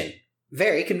teleportation.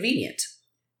 Very convenient.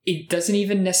 It doesn't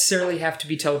even necessarily have to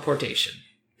be teleportation.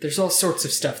 There's all sorts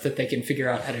of stuff that they can figure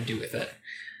out how to do with it.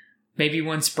 Maybe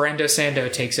once Brando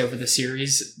Sando takes over the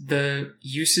series, the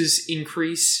uses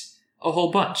increase a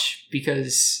whole bunch,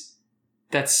 because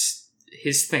that's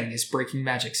his thing, is breaking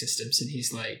magic systems, and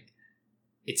he's like,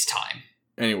 it's time.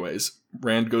 Anyways,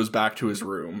 Rand goes back to his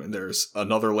room, and there's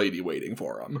another lady waiting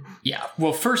for him. Yeah,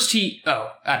 well, first I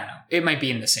don't know. It might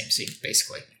be in the same scene,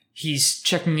 basically. He's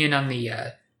checking in on the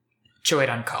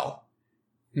Choedan Kal,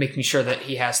 making sure that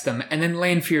he has them, and then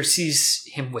Lanfear sees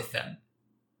him with them.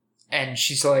 And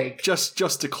she's like...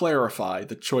 Just to clarify,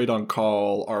 the Choedan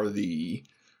Kal are the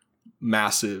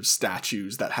massive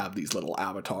statues that have these little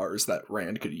avatars that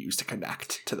Rand could use to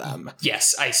connect to them.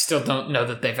 Yes, I still don't know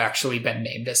that they've actually been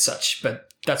named as such, but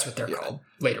that's what they're called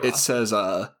later on. It says,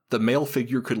 the male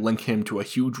figure could link him to a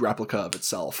huge replica of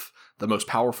itself, the most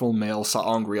powerful male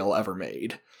Sa'angreal ever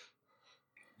made.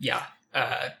 Yeah.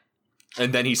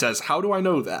 And then he says, how do I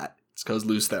know that? It's because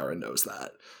Lews Therin knows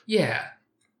that. Yeah.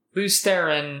 Lews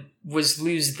Therin was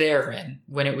Lews Therin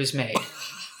when it was made.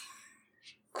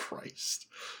 Christ.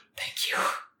 Thank you.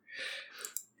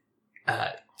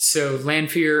 So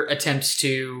Lanfear attempts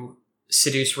to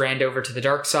seduce Rand over to the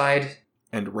dark side.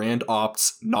 And Rand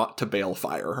opts not to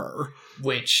balefire her.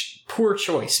 Which, poor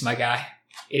choice, my guy.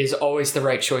 It is always the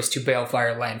right choice to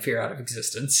balefire Lanfear out of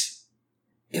existence.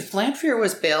 If Lanfear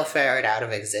was balefired out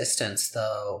of existence,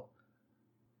 though,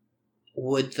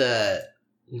 would the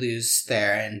Lews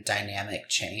Therin dynamic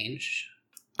change?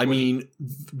 I mean,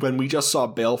 when we just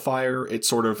saw Balefire, it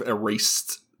sort of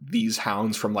erased these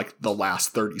hounds from, like, the last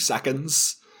 30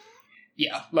 seconds.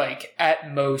 Yeah, like,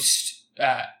 at most,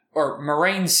 or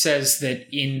Moraine says that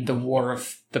in the War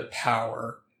of the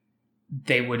Power,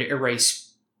 they would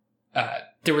erase,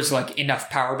 there was, like, enough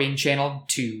power being channeled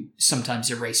to sometimes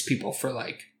erase people for,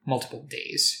 like, multiple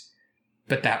days.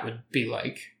 But that would be,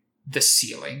 like, the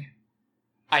ceiling.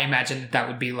 I imagine that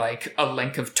would be, like, a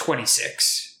length of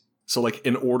 26. So, like,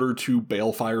 in order to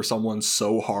balefire someone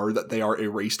so hard that they are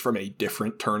erased from a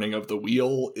different turning of the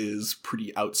wheel is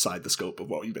pretty outside the scope of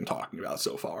what we've been talking about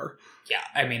so far. Yeah,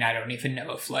 I mean, I don't even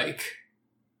know if, like...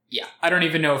 Yeah, I don't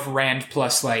even know if Rand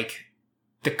plus, like,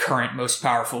 the current most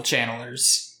powerful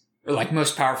channelers, or, like,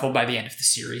 most powerful by the end of the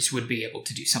series, would be able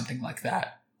to do something like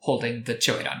that, holding the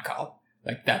Choedan Kal.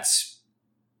 Like, that's...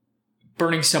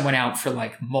 Burning someone out for,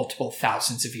 like, multiple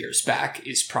thousands of years back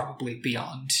is probably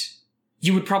beyond...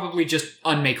 You would probably just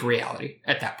unmake reality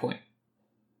at that point.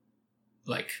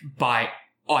 Like,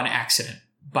 on accident,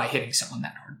 by hitting someone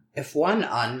that hard. If one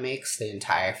unmakes the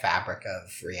entire fabric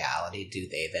of reality, do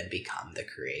they then become the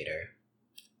creator?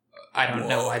 I don't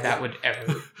know why that would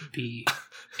ever be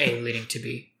leading to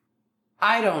B.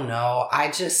 I don't know.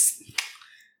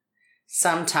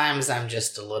 Sometimes I'm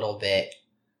just a little bit...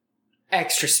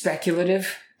 Extra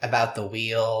speculative? About the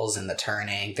wheels and the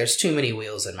turning. There's too many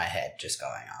wheels in my head just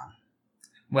going on.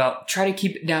 Well, try to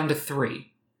keep it down to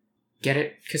 3. Get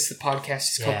it? Because the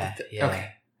podcast is called... Yeah. Okay,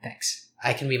 thanks.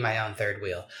 I can be my own third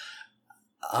wheel.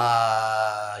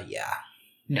 Yeah.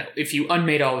 No, if you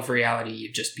unmade all of reality,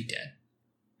 you'd just be dead.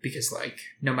 Because, like,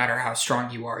 no matter how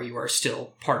strong you are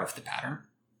still part of the pattern.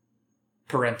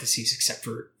 Parentheses, except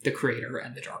for the creator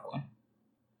and the Dark One.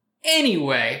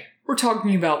 Anyway, we're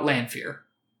talking about Lanfear.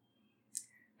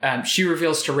 She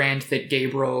reveals to Rand that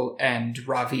Gabriel and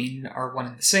Ravine are one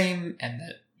and the same, and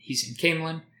that he's in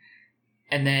Caemlyn.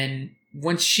 And then,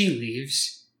 once she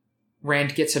leaves,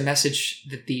 Rand gets a message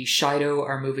that the Shaido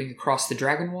are moving across the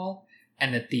Dragon Wall,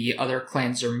 and that the other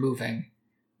clans are moving,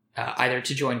 either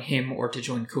to join him or to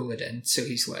join Couladin. So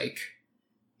he's like,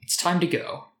 it's time to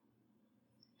go.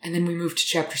 And then we move to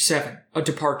Chapter 7, a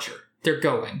departure. They're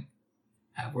going.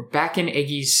 We're back in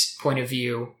Eggy's point of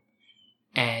view,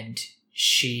 and...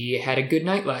 She had a good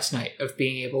night last night of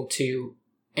being able to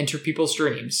enter people's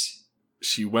dreams.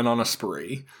 She went on a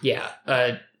spree. Yeah,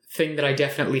 a thing that I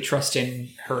definitely trust in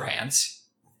her hands.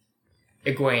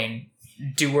 Egwene,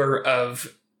 doer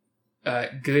of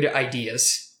good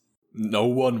ideas. No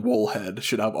one woolhead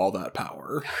should have all that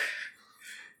power.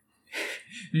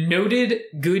 Noted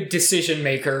good decision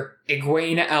maker,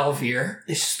 Egwene Alvier.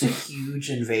 It's just a huge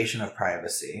invasion of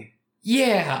privacy.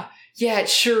 Yeah, it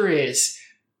sure is.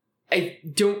 I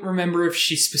don't remember if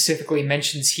she specifically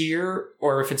mentions here,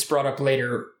 or if it's brought up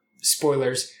later,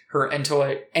 spoilers, her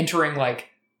entering, like,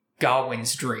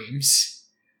 Gawain's dreams.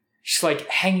 She's, like,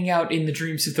 hanging out in the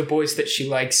dreams of the boys that she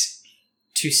likes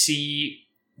to see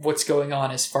what's going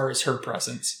on as far as her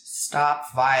presence.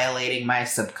 Stop violating my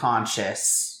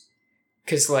subconscious.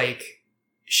 Because, like,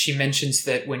 she mentions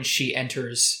that when she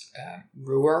enters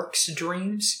Ruark's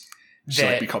dreams... She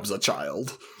like, becomes a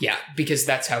child. Yeah, because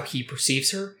that's how he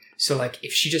perceives her. So, like,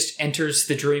 if she just enters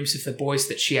the dreams of the boys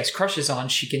that she has crushes on,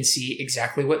 she can see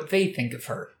exactly what they think of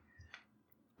her.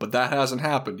 But that hasn't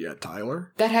happened yet,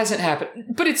 Tyler. That hasn't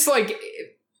happened. But it's like...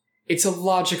 It's a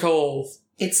logical...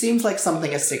 It seems like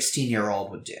something a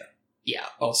 16-year-old would do. Yeah,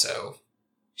 also...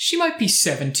 She might be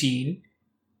 17.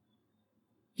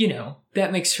 You know,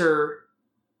 that makes her...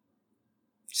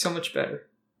 so much better.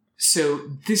 So,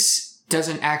 this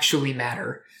doesn't actually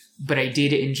matter, but I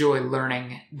did enjoy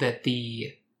learning that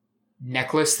the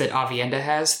necklace that Aviendha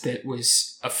has, that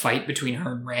was a fight between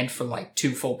her and Rand for like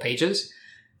 2 full pages,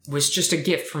 was just a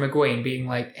gift from Egwene being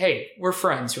like, hey, we're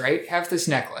friends, right? Have this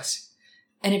necklace.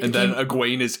 And then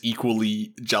Egwene is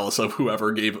equally jealous of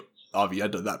whoever gave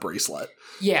Aviendha that bracelet.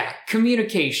 Yeah,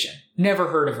 communication. Never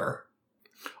heard of her.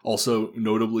 Also,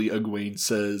 notably, Egwene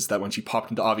says that when she popped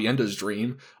into Aviendha's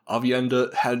dream,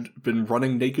 Aviendha had been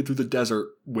running naked through the desert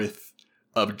with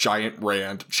a giant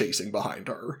Rand chasing behind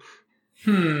her.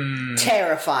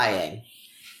 Terrifying.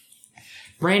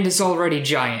 Rand is already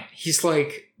giant. He's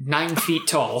like 9 feet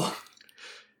tall.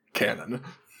 Canon.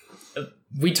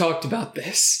 We talked about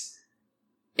this.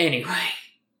 Anyway.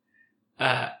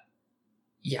 Yeah.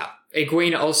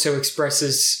 Egwene also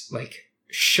expresses, like,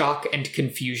 shock and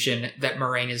confusion that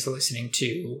Moiraine is listening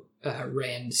to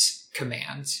Rand's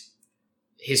commands.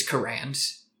 His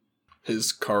Karans.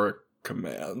 His Kara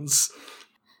commands.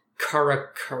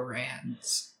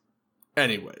 Karans.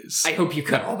 Anyways. I hope you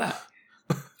cut all that.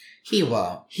 He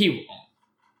won't. He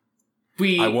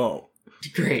won't. I won't.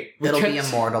 Great. It'll be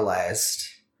immortalized.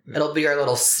 It'll be our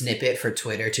little snippet for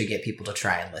Twitter to get people to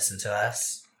try and listen to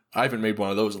us. I haven't made one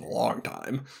of those in a long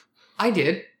time. I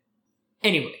did.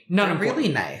 Anyway, not They're important.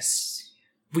 really nice.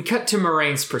 We cut to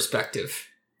Moiraine's perspective.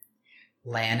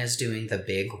 Lan is doing the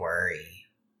big worry.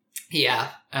 Yeah.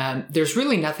 There's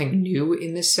really nothing new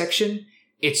in this section.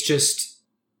 It's just,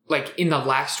 like, in the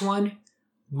last one,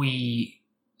 we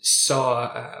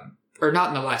saw, or not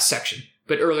in the last section,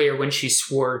 but earlier when she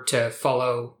swore to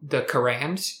follow the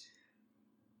Karans,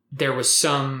 there was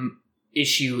some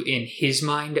issue in his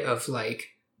mind of, like,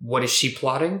 what is she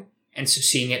plotting? And so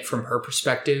seeing it from her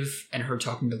perspective and her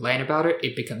talking to Lan about it,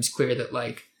 it becomes clear that,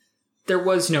 like, there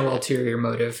was no ulterior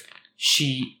motive.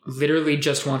 She literally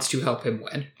just wants to help him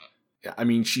win. Yeah, I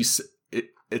mean,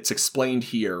 it's explained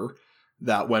here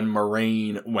that when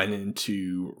Moiraine went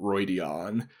into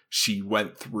Rhuidean, she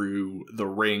went through the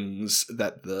rings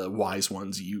that the Wise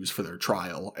Ones use for their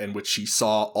trial, in which she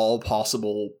saw all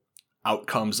possible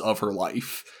outcomes of her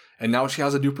life. And now she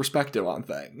has a new perspective on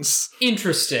things.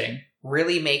 Interesting.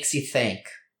 Really makes you think.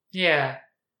 Yeah.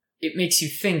 It makes you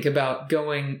think about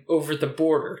going over the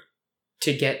border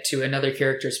to get to another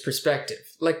character's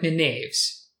perspective, like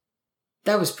Nynaeve's.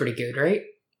 That was pretty good, right?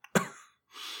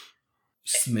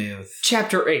 Smooth.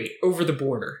 Chapter 8, Over the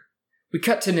Border. We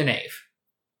cut to Nynaeve.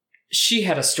 She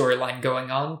had a storyline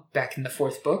going on back in the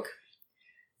 4th book.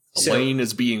 Elaine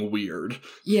is being weird.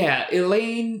 Yeah,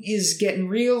 Elaine is getting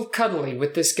real cuddly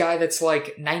with this guy that's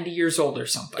like 90 years old or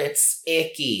something. It's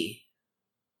icky.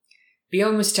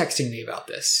 Bjorn was texting me about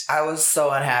this. I was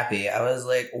so unhappy. I was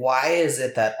like, why is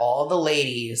it that all the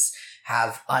ladies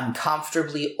have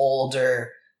uncomfortably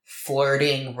older,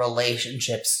 flirting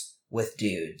relationships with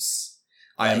dudes?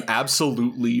 I am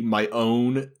absolutely my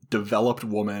own developed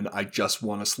woman. I just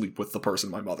want to sleep with the person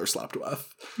my mother slept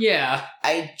with. Yeah.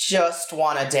 I just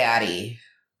want a daddy.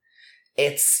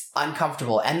 It's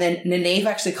uncomfortable. And then Nynaeve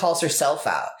actually calls herself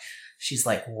out. She's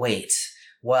like, wait,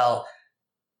 well,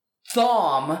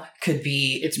 Thom could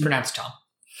be... It's pronounced Tom.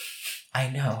 I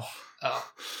know. Oh.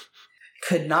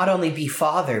 Could not only be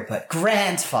father, but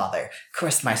grandfather. Of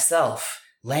course, myself.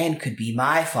 Lan could be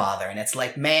my father. And it's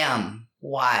like, ma'am,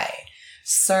 why?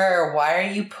 Sir, why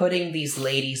are you putting these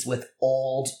ladies with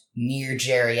old, near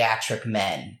geriatric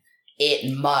men?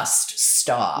 It must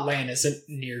stop. Lan isn't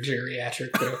near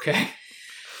geriatric, but okay.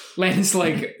 Lan's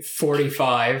like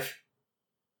 45,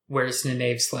 whereas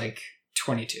Nynaeve's like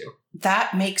 22.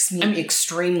 That makes me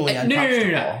extremely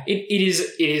uncomfortable. No. It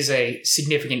is a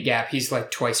significant gap. He's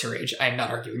like twice her age. I'm not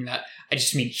arguing that. I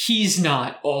just mean he's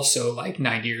not also like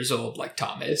 90 years old like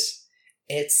Tom is.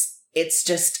 It's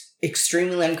just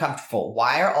extremely uncomfortable.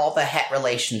 Why are all the het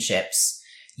relationships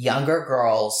younger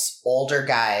girls, older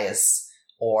guys,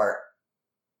 or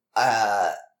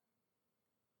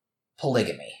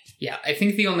polygamy? Yeah, I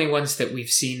think the only ones that we've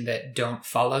seen that don't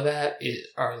follow that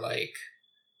are like,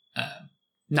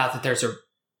 not that there's a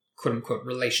quote-unquote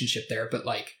relationship there, but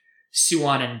like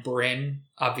Suwon and Bryn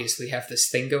obviously have this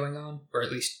thing going on, or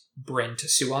at least Bryn to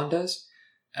Suwon does.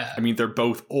 I mean, they're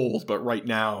both old, but right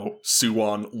now,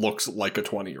 Suwon looks like a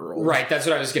 20-year-old. Right, that's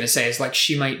what I was going to say, is like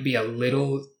she might be a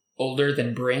little older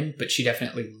than Bryn, but she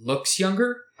definitely looks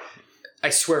younger. I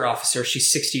swear, officer,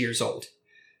 she's 60 years old.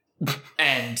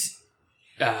 And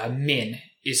Min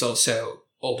is also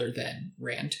older than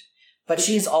Rand. But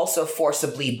she's also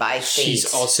forcibly by fate.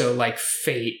 She's also like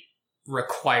fate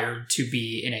required to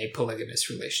be in a polygamous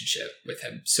relationship with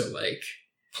him. So like...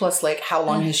 Plus, like, how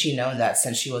long has she known that?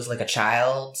 Since she was like a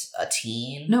child? A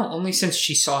teen? No, only since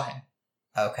she saw him.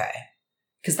 Okay.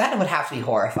 Because that would have to be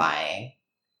horrifying.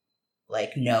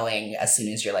 Like, knowing as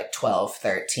soon as you're like 12,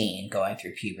 13, going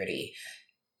through puberty,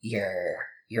 your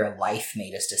life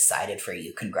mate is decided for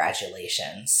you.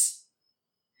 Congratulations.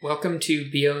 Welcome to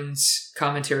Bion's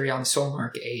commentary on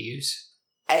Soulmark AUs.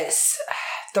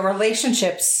 The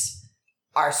relationships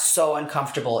are so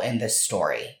uncomfortable in this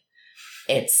story.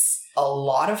 It's a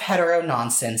lot of hetero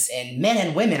nonsense, and men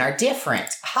and women are different.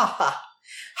 How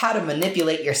to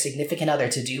manipulate your significant other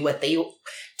to do what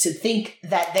to think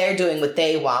that they're doing what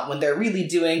they want when they're really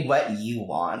doing what you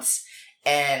want.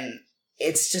 And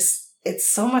it's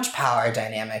so much power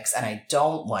dynamics, and I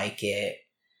don't like it.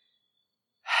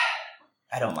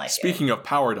 I don't like it. Speaking of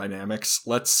power dynamics,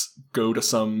 let's go to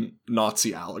some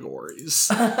Nazi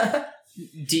allegories.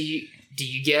 Do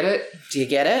you get it? Do you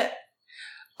get it?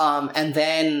 And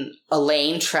then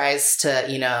Elaine tries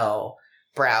to,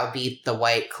 browbeat the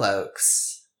White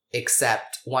Cloaks,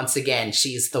 except once again,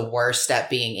 she's the worst at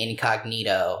being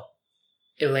incognito.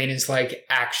 Elaine is like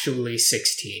actually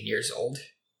 16 years old.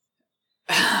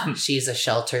 She's a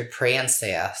sheltered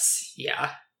princess.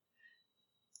 Yeah.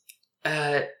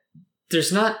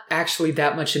 There's not actually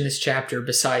that much in this chapter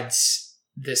besides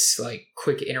this like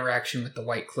quick interaction with the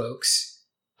White Cloaks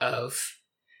of,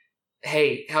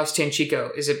 hey, how's Tanchiko?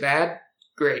 Is it bad?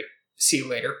 Great. See you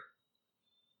later.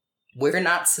 We're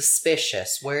not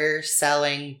suspicious. We're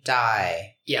selling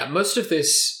dye. Yeah, most of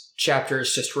this chapter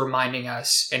is just reminding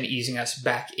us and easing us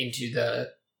back into the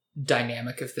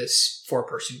dynamic of this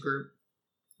 4-person group,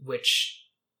 which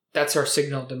that's our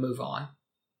signal to move on.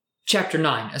 Chapter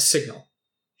 9, a signal.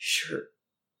 Sure.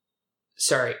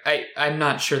 Sorry, I'm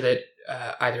not sure that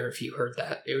either of you heard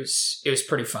that. It was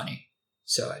pretty funny.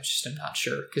 So I just am not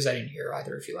sure, because I didn't hear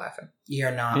either of you laughing.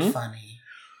 You're not funny.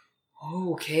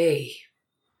 Okay.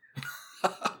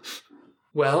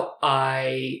 Well,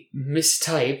 I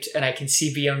mistyped, and I can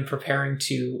see Bion preparing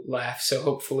to laugh, so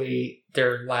hopefully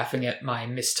they're laughing at my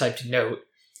mistyped note,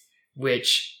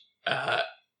 which,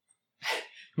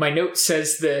 my note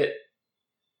says that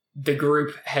the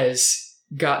group has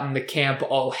gotten the camp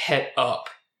all het up.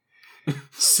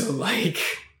 So, like...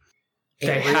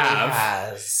 They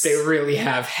really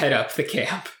have het up the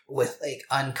camp. With, like,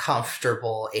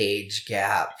 uncomfortable age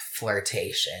gap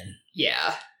flirtation.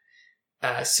 Yeah.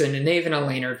 So Nynaeve and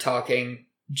Elaine are talking.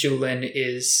 Julin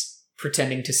is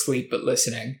pretending to sleep but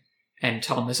listening. And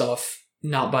Tom is off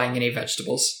not buying any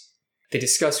vegetables. They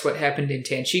discuss what happened in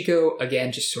Tanchiko,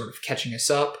 again, just sort of catching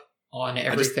us up on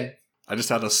everything. I just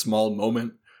had a small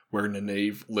moment where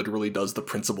Nynaeve literally does the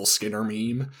Principal Skinner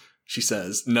meme. She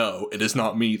says, "No, it is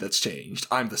not me that's changed.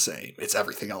 I'm the same. It's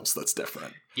everything else that's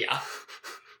different." Yeah.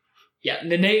 Yeah,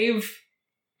 Nynaeve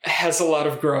has a lot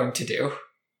of growing to do.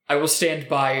 I will stand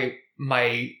by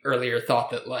my earlier thought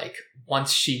that, like,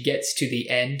 once she gets to the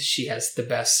end, she has the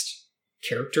best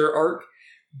character arc,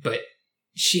 but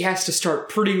she has to start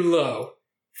pretty low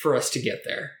for us to get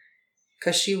there.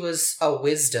 Because she was a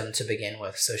wisdom to begin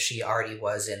with, so she already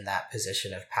was in that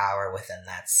position of power within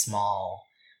that small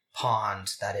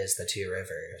pond that is the Two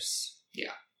Rivers.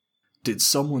 Yeah. Did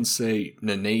someone say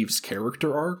Nynaeve's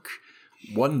character arc?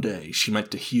 One day she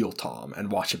meant to heal Tom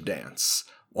and watch him dance.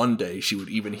 One day she would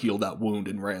even heal that wound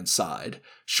in Rand's side.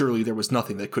 Surely there was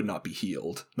nothing that could not be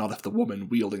healed, not if the woman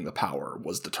wielding the power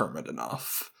was determined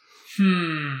enough.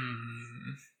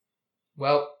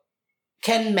 Well,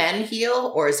 can men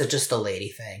heal, or is it just a lady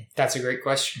thing? That's a great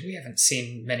question. We haven't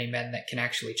seen many men that can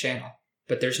actually channel,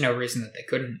 but there's no reason that they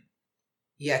couldn't.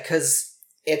 Yeah, because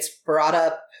It's brought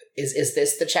up. Is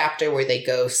this the chapter where they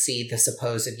go see the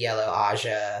supposed Yellow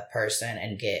Aja person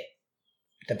and get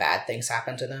the bad things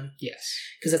happen to them? Yes.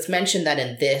 Because it's mentioned that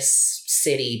in this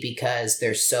city, because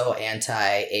they're so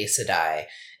anti-Aes Sedai,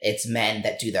 it's men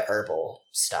that do the herbal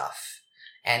stuff.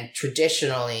 And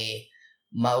traditionally,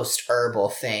 most herbal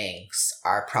things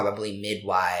are probably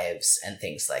midwives and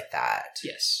things like that.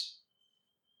 Yes.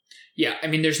 Yeah, I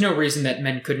mean, there's no reason that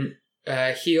men couldn't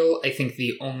heal. I think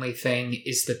the only thing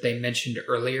is that they mentioned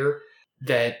earlier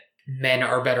that men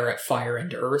are better at fire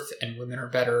and earth, and women are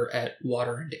better at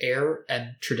water and air,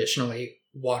 and traditionally,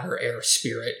 water, air,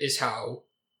 spirit is how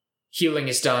healing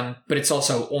is done, but it's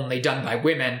also only done by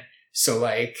women, so,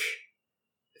 like,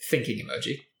 thinking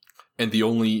emoji. And the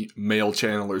only male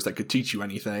channelers that could teach you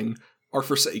anything are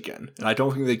Forsaken, and I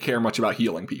don't think they care much about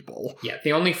healing people. Yeah,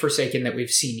 the only Forsaken that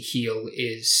we've seen heal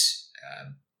is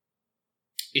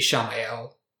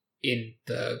Ishamael in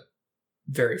the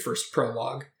very first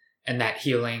prologue, and that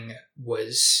healing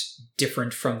was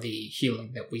different from the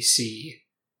healing that we see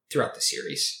throughout the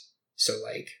series. So,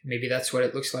 like, maybe that's what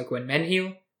it looks like when men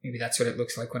heal. Maybe that's what it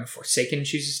looks like when a Forsaken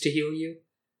chooses to heal you.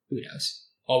 Who knows?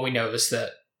 All we know is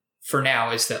that, for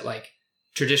now, is that, like,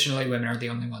 traditionally women are the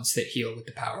only ones that heal with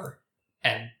the power,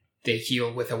 and they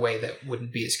heal with a way that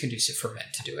wouldn't be as conducive for men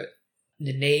to do it.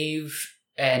 Nynaeve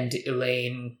and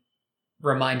Elaine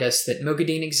remind us that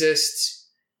Mogadine exists.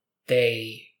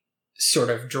 They sort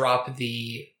of drop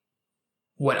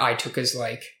what I took as,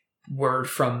 like, word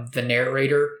from the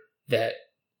narrator that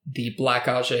the Black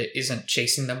Aja isn't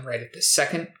chasing them right at this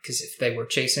second, because if they were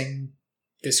chasing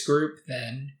this group,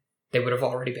 then they would have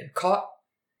already been caught.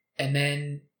 And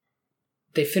then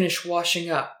they finish washing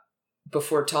up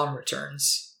before Tom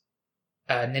returns.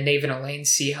 Nynaeve and Elaine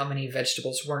see how many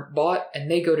vegetables weren't bought, and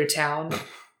they go to town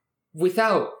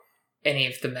without any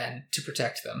of the men to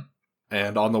protect them.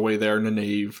 And on the way there,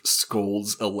 Nynaeve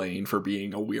scolds Elaine for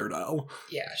being a weirdo.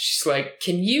 Yeah, she's like,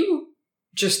 can you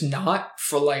just not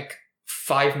for, like,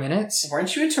 5 minutes?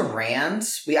 Weren't you into Rand?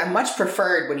 I much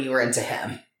preferred when you were into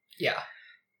him. Yeah.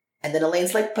 And then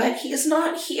Elaine's like, but he's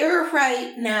not here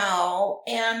right now,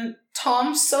 and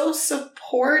Tom's so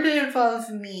supportive of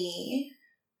me.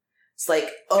 It's like,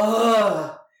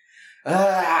 ugh.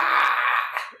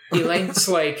 Elaine's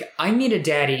like, I need a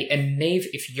daddy, and Nynaeve,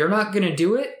 if you're not gonna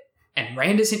do it, and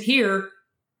Rand isn't here,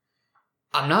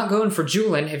 I'm not going for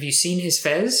Juilin. Have you seen his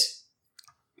fez?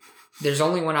 There's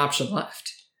only one option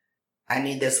left. I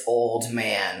need this old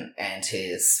man and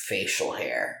his facial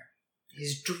hair.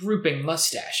 His drooping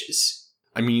mustaches.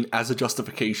 I mean, as a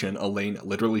justification, Elaine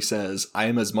literally says, I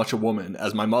am as much a woman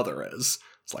as my mother is.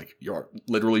 It's like, you're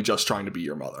literally just trying to be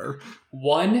your mother.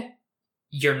 1,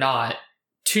 you're not.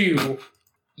 2,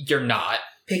 you're not.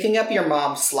 Picking up your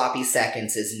mom's sloppy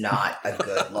seconds is not a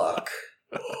good look.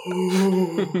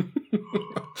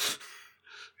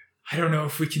 I don't know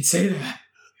if we can say that.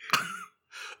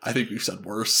 I think we've said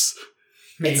worse.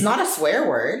 Maybe. It's not a swear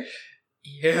word.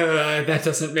 Yeah, that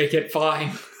doesn't make it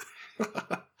fine.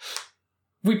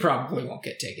 We probably won't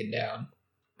get taken down.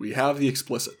 We have the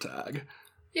explicit tag.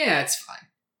 Yeah, it's fine.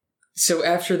 So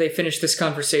after they finish this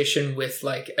conversation with,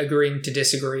 like, agreeing to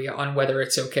disagree on whether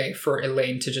it's okay for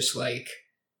Elaine to just, like,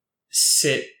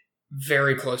 sit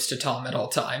very close to Tom at all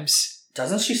times.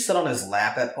 Doesn't she sit on his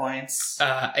lap at points?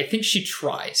 I think she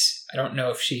tries. I don't know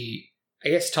if I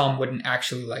guess Tom wouldn't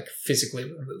actually, like, physically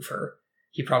remove her.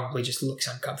 He probably just looks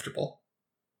uncomfortable.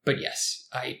 But yes,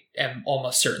 I am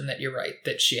almost certain that you're right,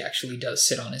 that she actually does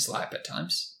sit on his lap at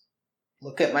times.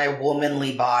 Look at my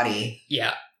womanly body.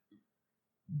 Yeah.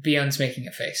 Bion's making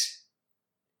a face.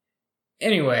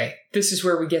 Anyway, this is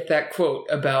where we get that quote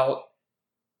about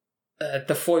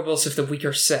the foibles of the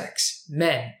weaker sex.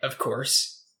 Men, of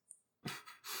course.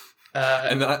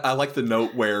 And then I like the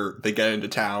note where they get into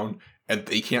town and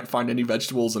they can't find any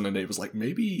vegetables, and then Dave was like,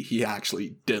 maybe he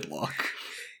actually did look.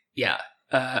 Yeah.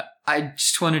 I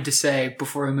just wanted to say,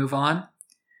 before we move on,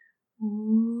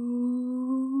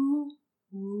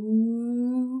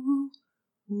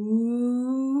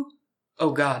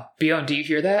 oh god, Bion, do you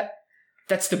hear that?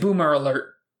 That's the boomer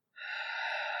alert.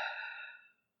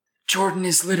 Jordan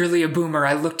is literally a boomer.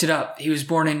 I looked it up. He was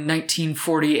born in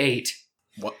 1948.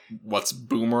 What's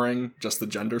boomerang? Just the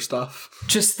gender stuff?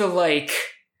 Just the, like,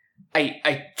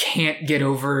 I can't get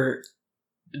over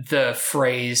the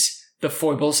phrase, the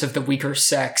foibles of the weaker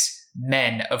sex,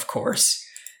 men, of course.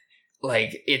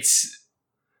 Like, it's...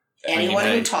 Anyone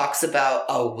who talks about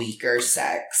a weaker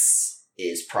sex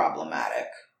is problematic.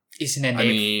 Isn't it? I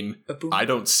mean, I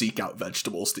don't seek out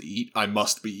vegetables to eat. I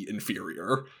must be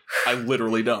inferior. I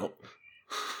literally don't.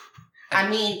 I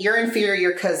mean, you're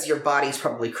inferior because your body's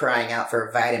probably crying out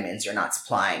for vitamins you're not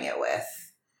supplying it with.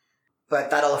 But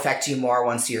that'll affect you more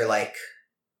once you're, like,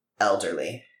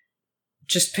 elderly.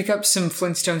 Just pick up some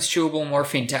Flintstones chewable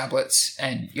morphine tablets,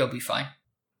 and you'll be fine.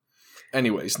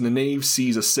 Anyways, Nynaeve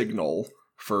sees a signal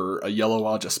for a yellow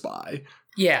Aja spy.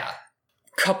 Yeah,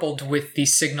 coupled with the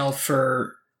signal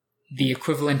for the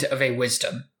equivalent of a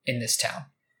wisdom in this town.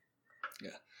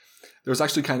 Yeah. There's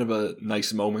actually kind of a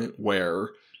nice moment where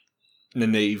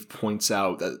Nynaeve points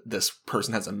out that this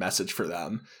person has a message for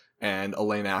them, and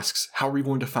Elaine asks, how are we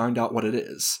going to find out what it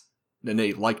is?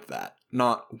 Nynaeve liked that.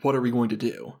 Not, what are we going to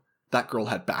do? That girl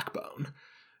had backbone.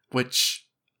 Which,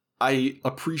 I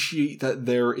appreciate that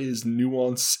there is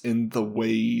nuance in the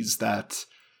ways that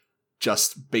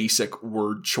just basic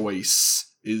word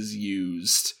choice is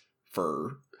used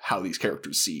for how these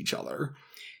characters see each other.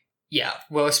 Yeah,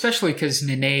 well, especially because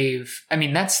Nynaeve, I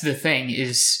mean, that's the thing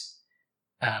is,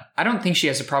 I don't think she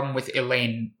has a problem with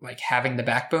Elaine, like, having the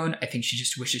backbone. I think she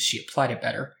just wishes she applied it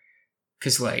better.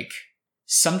 Because, like,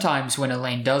 sometimes when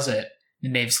Elaine does it,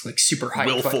 Nynaeve's, like, super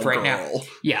hyped right now.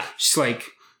 Yeah, she's like,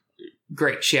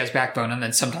 great, she has backbone. And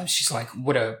then sometimes she's like,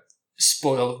 what a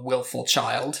spoiled, willful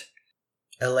child.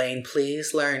 Elaine,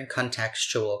 please learn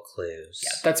contextual clues.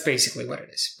 Yeah, that's basically what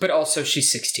it is. But also,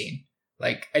 she's 16.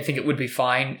 Like, I think it would be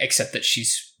fine, except that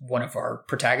she's one of our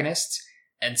protagonists.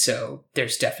 And so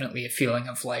there's definitely a feeling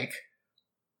of, like,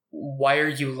 why are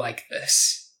you like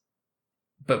this?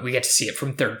 But we get to see it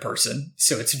from third person,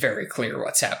 so it's very clear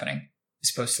what's happening,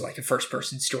 as opposed to, like, a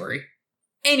first-person story.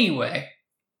 Anyway,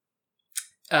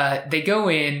 they go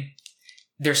in.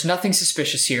 There's nothing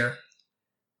suspicious here.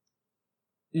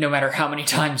 No matter how many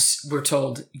times we're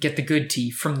told, get the good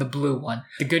tea from the blue one.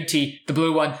 The good tea, the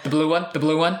blue one, the blue one, the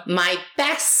blue one. My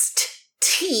best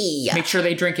tea! Make sure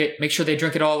they drink it. Make sure they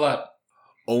drink it all up.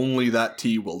 Only that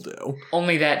tea will do.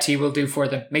 Only that tea will do for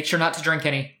them. Make sure not to drink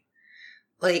any.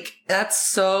 Like, that's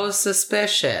so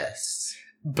suspicious.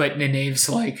 But Nynaeve's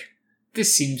like,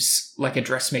 this seems like a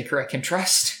dressmaker I can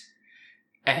trust.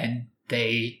 And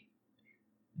they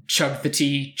chug the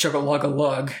tea,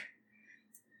 chug-a-lug-a-lug.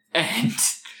 And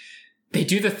they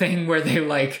do the thing where they,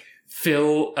 like,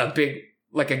 fill a big,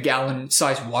 like, a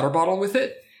gallon-sized water bottle with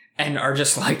it and are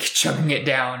just, like, chugging it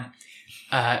down.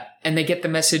 And they get the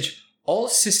message, all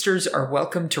sisters are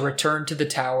welcome to return to the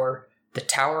tower. The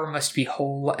tower must be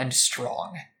whole and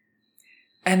strong.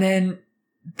 And then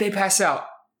they pass out.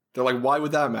 They're like, why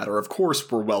would that matter? Of course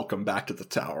we're welcome back to the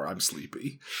tower. I'm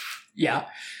sleepy. Yeah.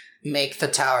 Make the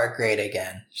tower great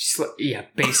again. Yeah,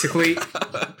 basically.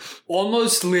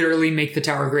 Almost literally make the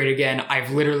tower great again.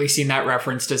 I've literally seen that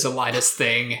referenced as a Lyda's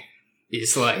thing.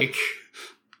 Is like,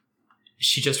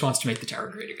 she just wants to make the tower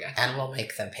great again. And we'll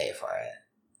make them pay for it.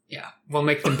 Yeah, we'll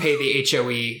make them pay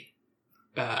the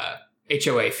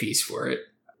HOA fees for it.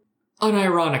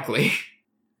 Unironically.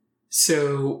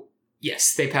 So,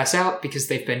 yes, they pass out because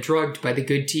they've been drugged by the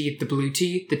good tea, the blue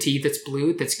tea, the tea that's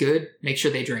blue, that's good. Make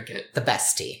sure they drink it. The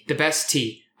best tea. The best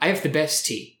tea. I have the best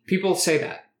tea. People say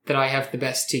that I have the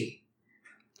best tea.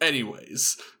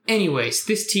 Anyways,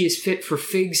 this tea is fit for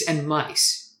figs and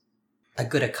mice. A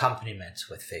good accompaniment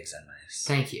with figs and mice.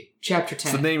 Thank you. Chapter 10.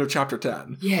 it's the name of chapter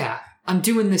 10. Yeah, I'm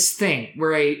doing this thing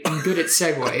where I'm good at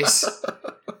segues.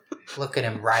 Look at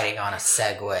him riding on a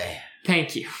Segway.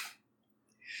 Thank you.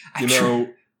 You know,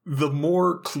 the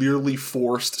more clearly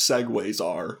forced segues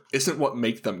are, isn't what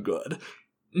make them good.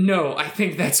 No, I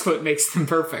think that's what makes them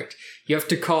perfect. You have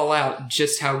to call out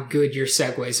just how good your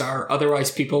segues are, otherwise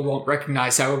people won't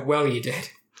recognize how well you did.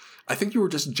 I think you were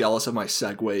just jealous of my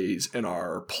segues in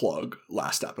our plug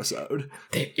last episode.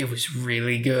 It was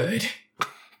really good.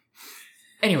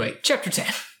 Anyway, chapter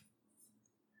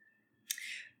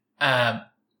 10.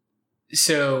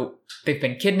 So, they've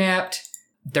been kidnapped.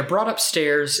 They're brought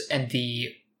upstairs, and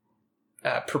the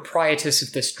proprietress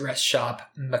of this dress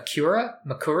shop, Makura,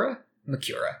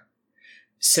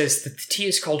 says that the tea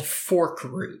is called fork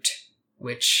root,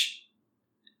 which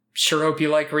sure hope you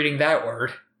like reading that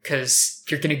word, because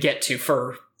you're going to get to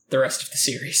for the rest of the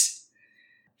series.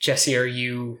 Jesse, are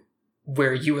you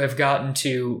where you have gotten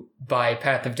to by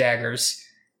Path of Daggers?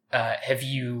 Have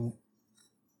you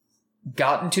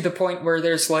gotten to the point where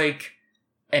there's like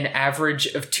an average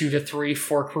of 2 to 3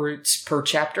 fork roots per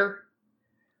chapter?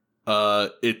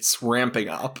 It's ramping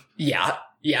up. Yeah,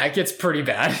 it gets pretty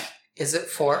bad. Is it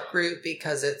fork root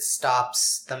because it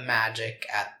stops the magic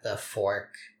at the fork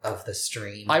of the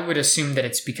stream? I would assume that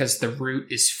it's because the root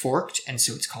is forked, and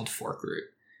so it's called fork root.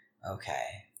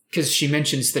 Okay. Because she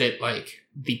mentions that it, like,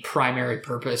 the primary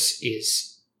purpose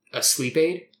is a sleep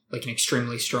aid, like an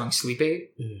extremely strong sleep aid.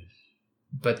 Mm.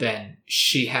 But then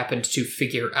she happened to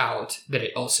figure out that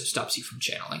it also stops you from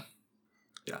channeling.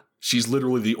 Yeah. She's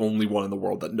literally the only one in the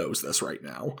world that knows this right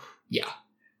now. Yeah.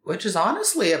 Which is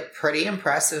honestly a pretty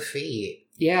impressive feat.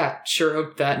 Yeah, sure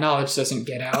hope that knowledge doesn't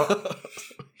get out.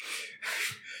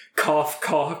 Cough,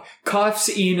 cough. Coughs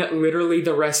in literally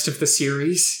the rest of the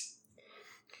series.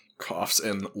 Coughs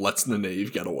and lets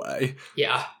Nynaeve get away.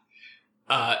 Yeah.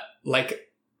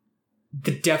 Like,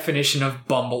 the definition of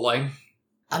bumbling.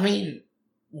 I mean,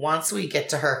 once we get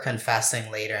to her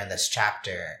confessing later in this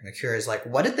chapter, Mikura's like,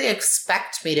 what did they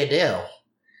expect me to do?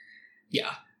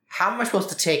 Yeah. How am I supposed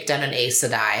to take down an Aes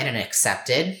Sedai and accept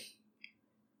it?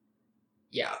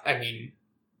 Yeah, I mean,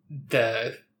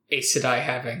 the Aes Sedai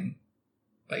having,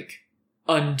 like,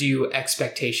 undue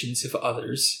expectations of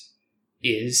others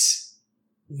is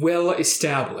well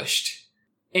established.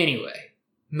 Anyway,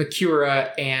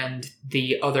 Mikura and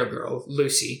the other girl,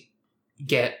 Lucy,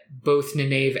 get both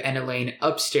Nynaeve and Elaine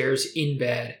upstairs in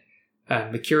bed.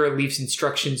 Mikura leaves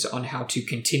instructions on how to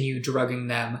continue drugging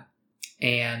them,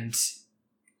 and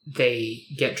they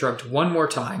get drugged one more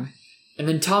time. And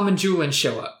then Tom and Julian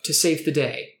show up to save the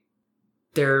day.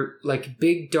 They're like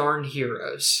big darn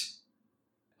heroes.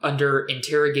 Under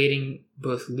interrogating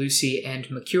both Lucy and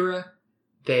Mikura,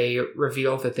 they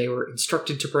reveal that they were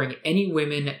instructed to bring any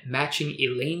women matching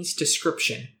Elaine's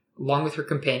description, along with her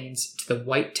companions, to the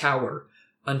White Tower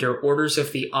under orders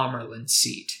of the Amerlin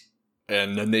seat.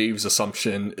 And Nynaeve's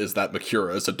assumption is that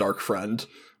Mikura is a dark friend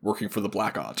working for the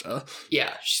Black Aja.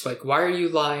 Yeah, she's like, why are you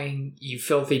lying, you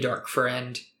filthy dark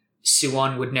friend?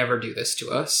 Suan would never do this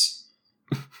to us.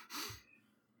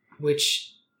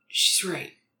 Which, she's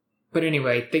right. But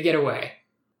anyway, they get away.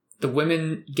 The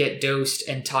women get dosed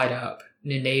and tied up.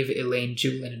 Nynaeve, Elaine,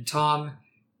 Julian, and Tom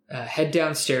head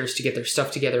downstairs to get their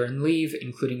stuff together and leave,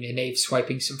 including Nynaeve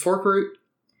swiping some fork root.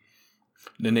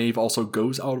 Nynaeve also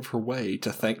goes out of her way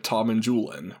to thank Tom and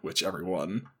Julian, which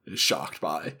everyone is shocked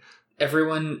by.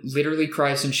 Everyone literally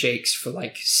cries and shakes for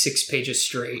like 6 pages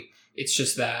straight. It's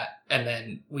just that. And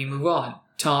then we move on.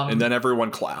 Tom... And then everyone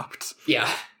clapped.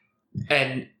 Yeah.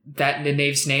 And that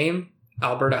Nynaeve's name?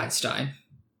 Albert Einstein.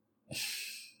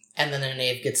 And then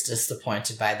Nynaeve gets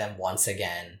disappointed by them once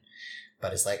again,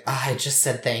 but is like, I just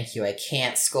said thank you, I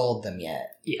can't scold them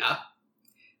yet. Yeah.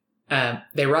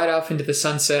 They ride off into the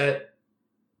sunset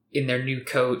in their new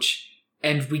coach,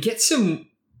 and we get some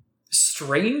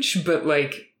strange but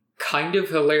like kind of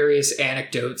hilarious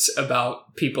anecdotes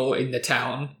about people in the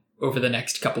town over the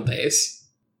next couple days.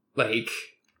 Like,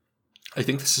 I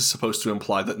think this is supposed to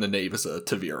imply that Nynaeve is a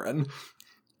Taviran.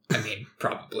 I mean,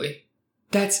 probably.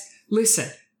 Listen,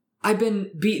 I've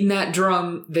been beating that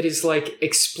drum that is like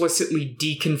explicitly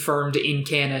deconfirmed in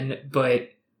canon,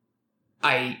 but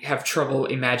I have trouble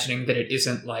imagining that it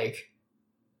isn't like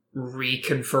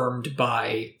reconfirmed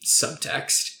by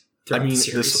subtext. I mean,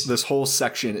 this whole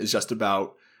section is just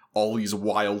about all these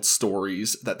wild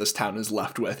stories that this town is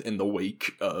left with in the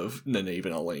wake of Nynaeve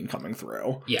and Elaine coming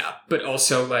through. Yeah, but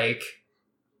also, like,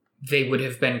 they would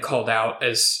have been called out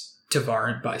as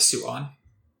Tavaran by Suan,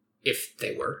 if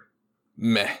they were.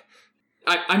 Meh.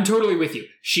 I'm totally with you.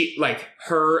 She, like,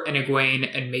 her and Egwene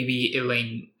and maybe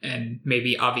Elaine and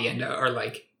maybe Avienda are,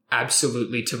 like,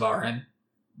 absolutely Tavaran,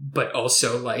 but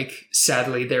also, like,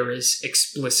 sadly there is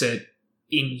explicit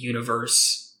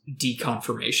in-universe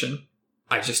deconfirmation.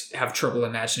 I just have trouble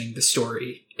imagining the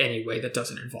story anyway that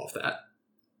doesn't involve that.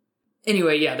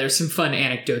 Anyway, yeah, there's some fun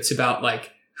anecdotes about,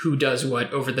 like, who does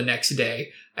what over the next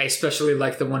day. I especially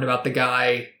like the one about the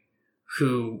guy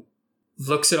who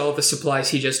looks at all the supplies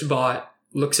he just bought,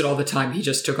 looks at all the time he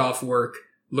just took off work,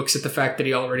 looks at the fact that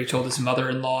he already told his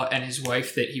mother-in-law and his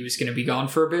wife that he was going to be gone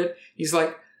for a bit. He's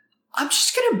like, I'm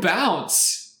just going to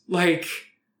bounce. Like,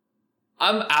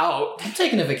 I'm out. I'm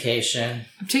taking a vacation.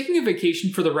 I'm taking a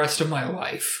vacation for the rest of my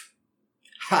life.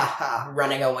 Haha,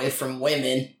 running away from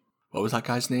women. What was that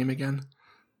guy's name again?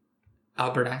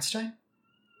 Albert Einstein?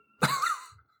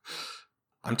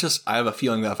 I have a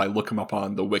feeling that if I look him up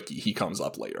on the wiki, he comes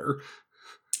up later.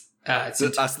 That's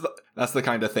the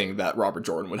kind of thing that Robert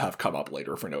Jordan would have come up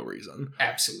later for no reason.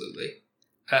 Absolutely.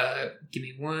 Give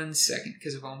me 1 second,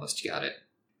 because I've almost got it.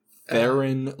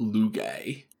 Theron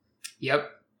Lugay.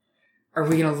 Yep. Are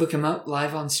we going to look him up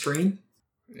live on stream?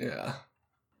 Yeah.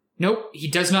 Nope, he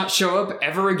does not show up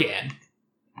ever again.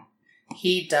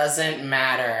 He doesn't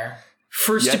matter.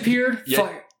 First appeared...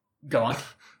 Go on.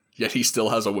 Yet he still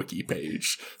has a wiki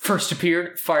page. First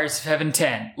appeared, Fires of Heaven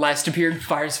 10. Last appeared,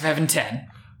 Fires of Heaven 10.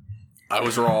 I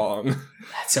was wrong.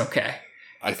 That's okay.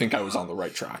 I think I was on the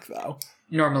right track, though.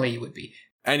 Normally you would be.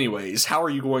 Anyways, how are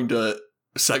you going to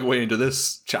segue into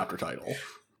this chapter title?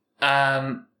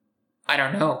 I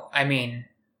don't know. I mean,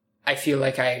 I feel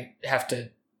like I have to...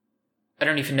 I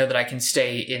don't even know that I can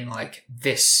stay in, like,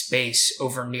 this space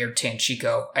over near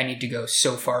Tanchico. I need to go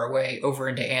so far away, over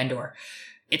into Andor.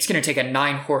 it's going to take a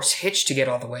 9-horse hitch to get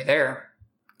all the way there.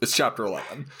 It's chapter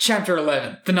 11. Chapter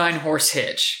 11, the 9-horse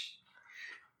hitch.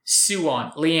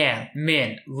 Suwon, Leanne,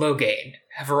 Min, Loghain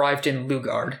have arrived in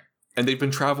Lugard. And they've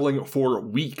been traveling for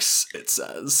weeks, it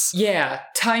says. Yeah,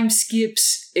 time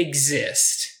skips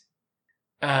exist.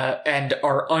 And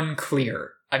are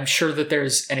unclear. I'm sure that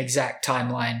there's an exact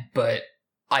timeline, but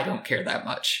I don't care that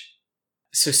much.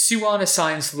 So Suwon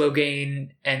assigns Loghain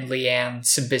and Leanne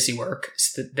some busy work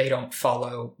so that they don't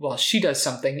follow while she does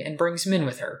something and brings Min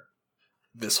with her.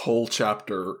 This whole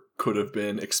chapter could have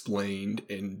been explained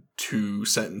in 2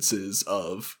 sentences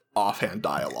of offhand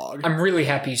dialogue. I'm really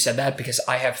happy you said that because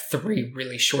I have 3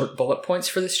 really short bullet points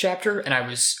for this chapter, and I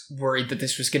was worried that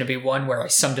this was going to be one where I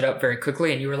summed it up very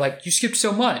quickly and you were like, you skipped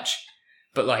so much.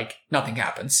 But, like, nothing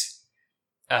happens.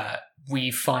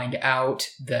 We find out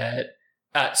that...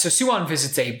 so Suwon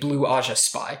visits a Blue Aja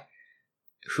spy,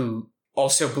 who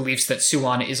also believes that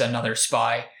Suwon is another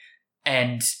spy.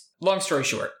 And, long story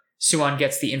short, Suwon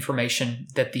gets the information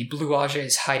that the Blue Aja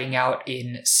is hiding out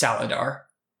in Saladar.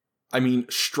 I mean,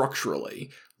 structurally,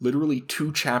 literally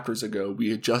 2 chapters ago, we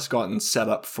had just gotten set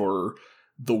up for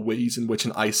the ways in which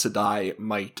an Aes Sedai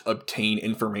might obtain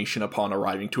information upon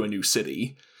arriving to a new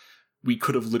city. We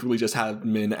could have literally just had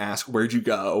Min ask, where'd you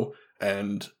go?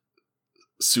 And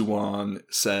Suwon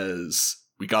says,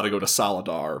 we gotta go to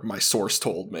Saladar. My source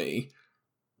told me.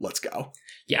 Let's go.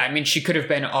 Yeah, I mean, she could have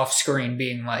been off screen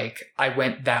being like, I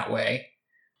went that way.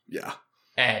 Yeah.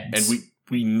 And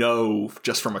we know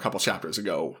just from a couple chapters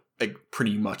ago, like,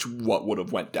 pretty much what would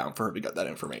have went down for her to get that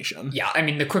information. Yeah, I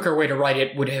mean, the quicker way to write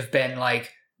it would have been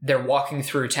like, they're walking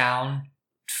through town,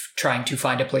 trying to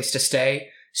find a place to stay.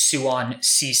 Suwon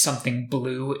sees something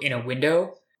blue in a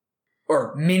window.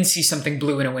 Or Min sees something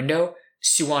blue in a window.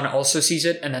 Suwon also sees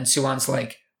it, and then Suwon's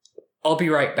like, I'll be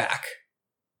right back.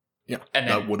 Yeah, and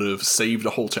then, that would have saved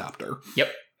a whole chapter.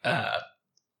 Yep.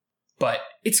 But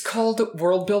it's called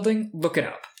world building. Look it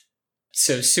up.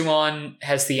 So Suwon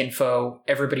has the info.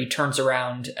 Everybody turns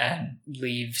around and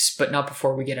leaves, but not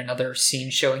before we get another scene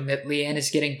showing that Leanne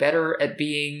is getting better at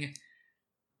being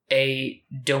a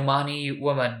Domani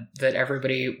woman that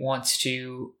everybody wants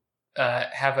to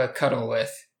have a cuddle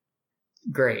with.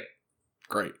 Great.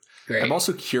 I'm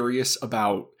also curious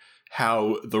about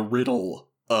how the riddle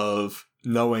of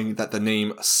knowing that the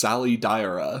name Sally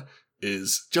Dyra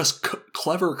is just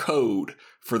clever code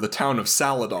for the town of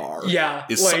Saladar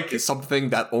is something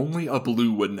that only a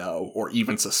blue would know or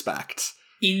even suspect.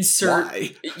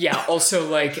 Why? Yeah, also,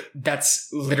 like, that's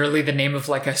literally the name of,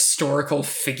 like, a historical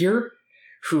figure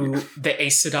who the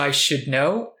Aes Sedai should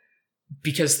know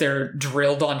because they're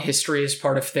drilled on history as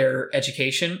part of their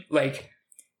education. Like,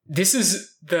 this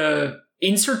is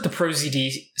insert the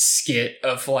ProZD skit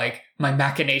of, like, my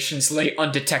machinations lay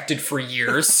undetected for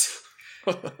years.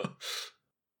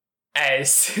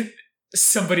 As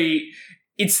somebody,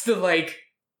 it's the, like,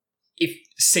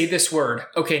 say this word,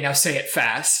 okay, now say it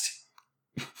fast.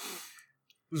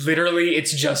 Literally,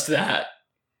 it's just that.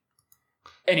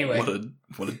 Anyway.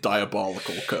 What a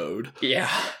diabolical code. Yeah.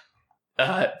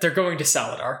 They're going to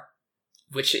Saladar,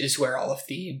 which is where all of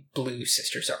the blue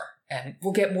sisters are. And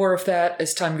we'll get more of that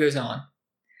as time goes on.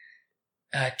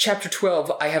 Chapter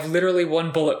 12, I have literally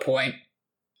 1 bullet point,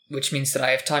 which means that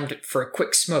I have time for a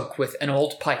quick smoke with an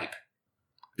old pipe.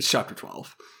 It's chapter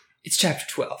 12. It's chapter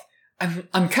 12.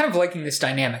 I'm kind of liking this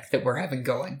dynamic that we're having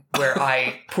going, where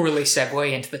I poorly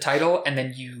segue into the title, and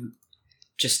then you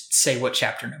just say what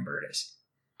chapter number it is.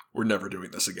 We're never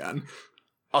doing this again.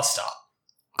 I'll stop.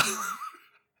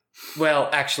 Well,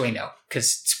 actually, no,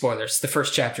 because spoilers. The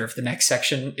first chapter of the next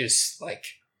section is, like,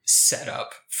 set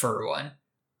up for one.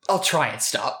 I'll try and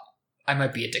stop. I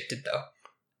might be addicted, though.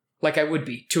 Like I would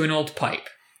be to an old pipe.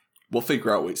 We'll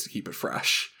figure out ways to keep it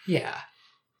fresh. Yeah.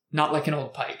 Not like an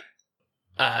old pipe.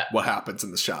 What happens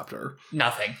in this chapter?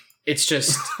 Nothing. It's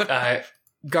just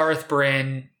Gareth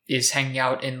Bryn is hanging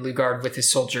out in Lugard with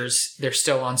his soldiers. They're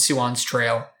still on Suwon's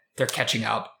trail. They're catching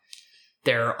up.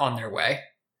 They're on their way.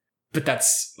 But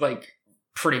that's, like,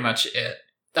 pretty much it.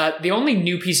 The only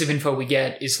new piece of info we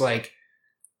get is, like,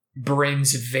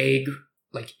 Bryn's vague,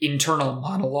 like, internal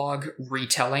monologue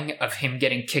retelling of him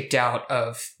getting kicked out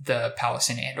of the palace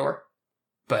in Andor.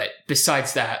 But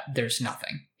besides that, there's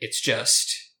nothing. It's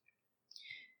just,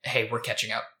 hey, we're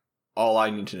catching up. All I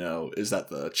need to know is that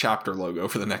the chapter logo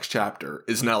for the next chapter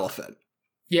is an elephant.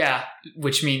 Yeah,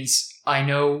 which means I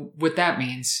know what that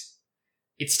means.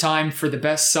 It's time for the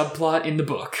best subplot in the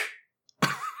book.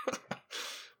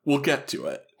 We'll get to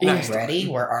it. Already?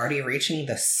 We're already reaching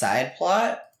the side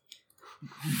plot?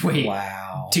 Wait.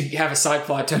 Wow. To have a side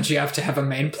plot, don't you have to have a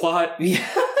main plot? Yeah.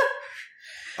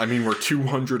 I mean, we're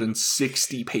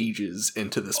 260 pages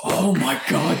into this book. Oh my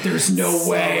god, there's no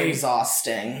So way.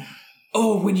 exhausting.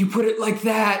 Oh, when you put it like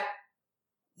that,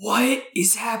 what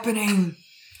is happening?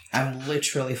 I'm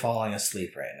literally falling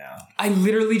asleep right now. I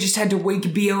literally just had to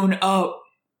wake Bion up.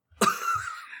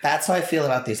 That's how I feel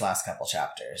about these last couple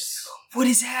chapters. What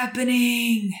is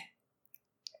happening?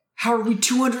 How are we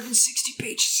 260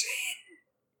 pages in?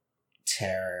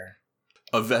 Terror.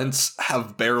 Events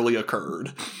have barely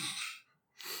occurred.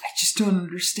 I just don't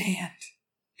understand.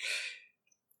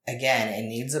 Again, it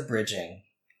needs a bridging.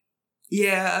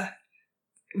 Yeah.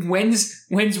 When's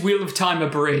Wheel of Time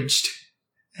abridged?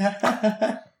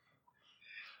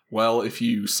 Well, if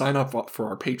you sign up for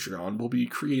our Patreon, we'll be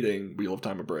creating Wheel of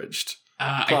Time Abridged.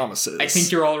 Promises. I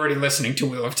think you're already listening to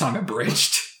Wheel of Time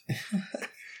abridged.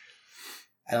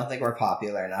 I don't think we're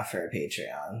popular enough for a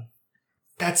Patreon.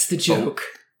 That's the joke.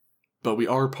 But we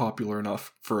are popular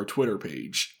enough for a Twitter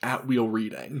page,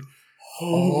 @WheelReading.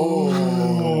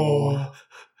 Oh.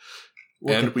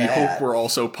 Look And at we that. hope we're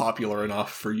also popular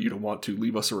enough for you to want to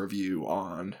leave us a review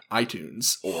on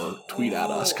iTunes or tweet at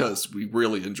us, because we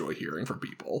really enjoy hearing from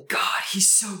people. God,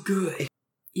 he's so good.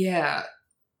 Yeah.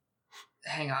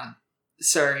 Hang on.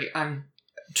 Sorry, I'm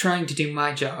trying to do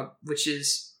my job, which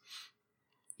is...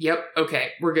 Yep,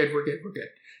 okay, we're good.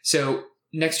 So,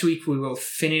 next week we will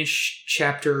finish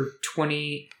chapter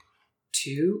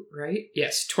 22, right?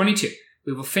 Yes, 22.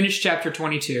 We will finish chapter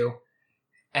 22,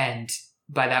 and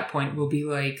by that point we'll be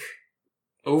like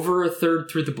over a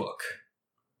third through the book.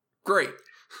 Great.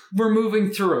 We're moving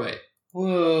through it.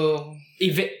 Whoa.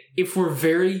 If we're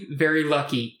very, very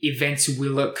lucky, events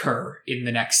will occur in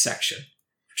the next section,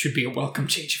 which would be a welcome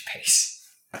change of pace.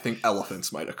 I think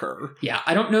elephants might occur. Yeah,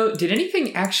 I don't know. Did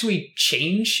anything actually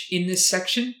change in this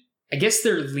section? I guess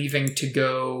they're leaving to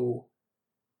go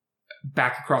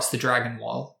back across the Dragon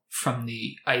Wall from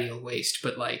the Ideal Waste,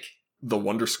 but like... The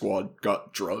Wonder Squad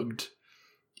got drugged.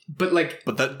 But like...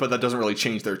 But that doesn't really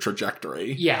change their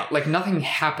trajectory. Yeah, like nothing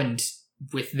happened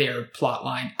with their plot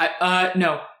line.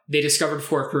 No, they discovered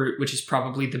Fork Root, which is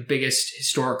probably the biggest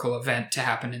historical event to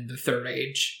happen in the Third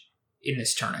Age in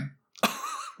this turning.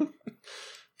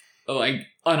 Like,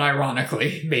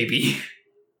 unironically, maybe.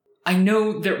 I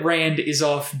know that Rand is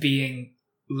off being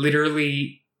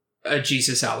literally a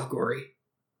Jesus allegory,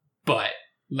 but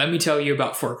let me tell you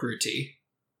about Fork Root Tea.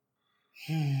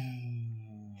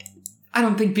 I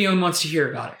don't think Bion wants to hear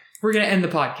about it. We're going to end the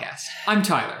podcast. I'm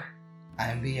Tyler.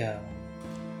 I'm Bio.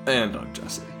 And I'm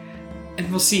Jesse. And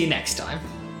we'll see you next time.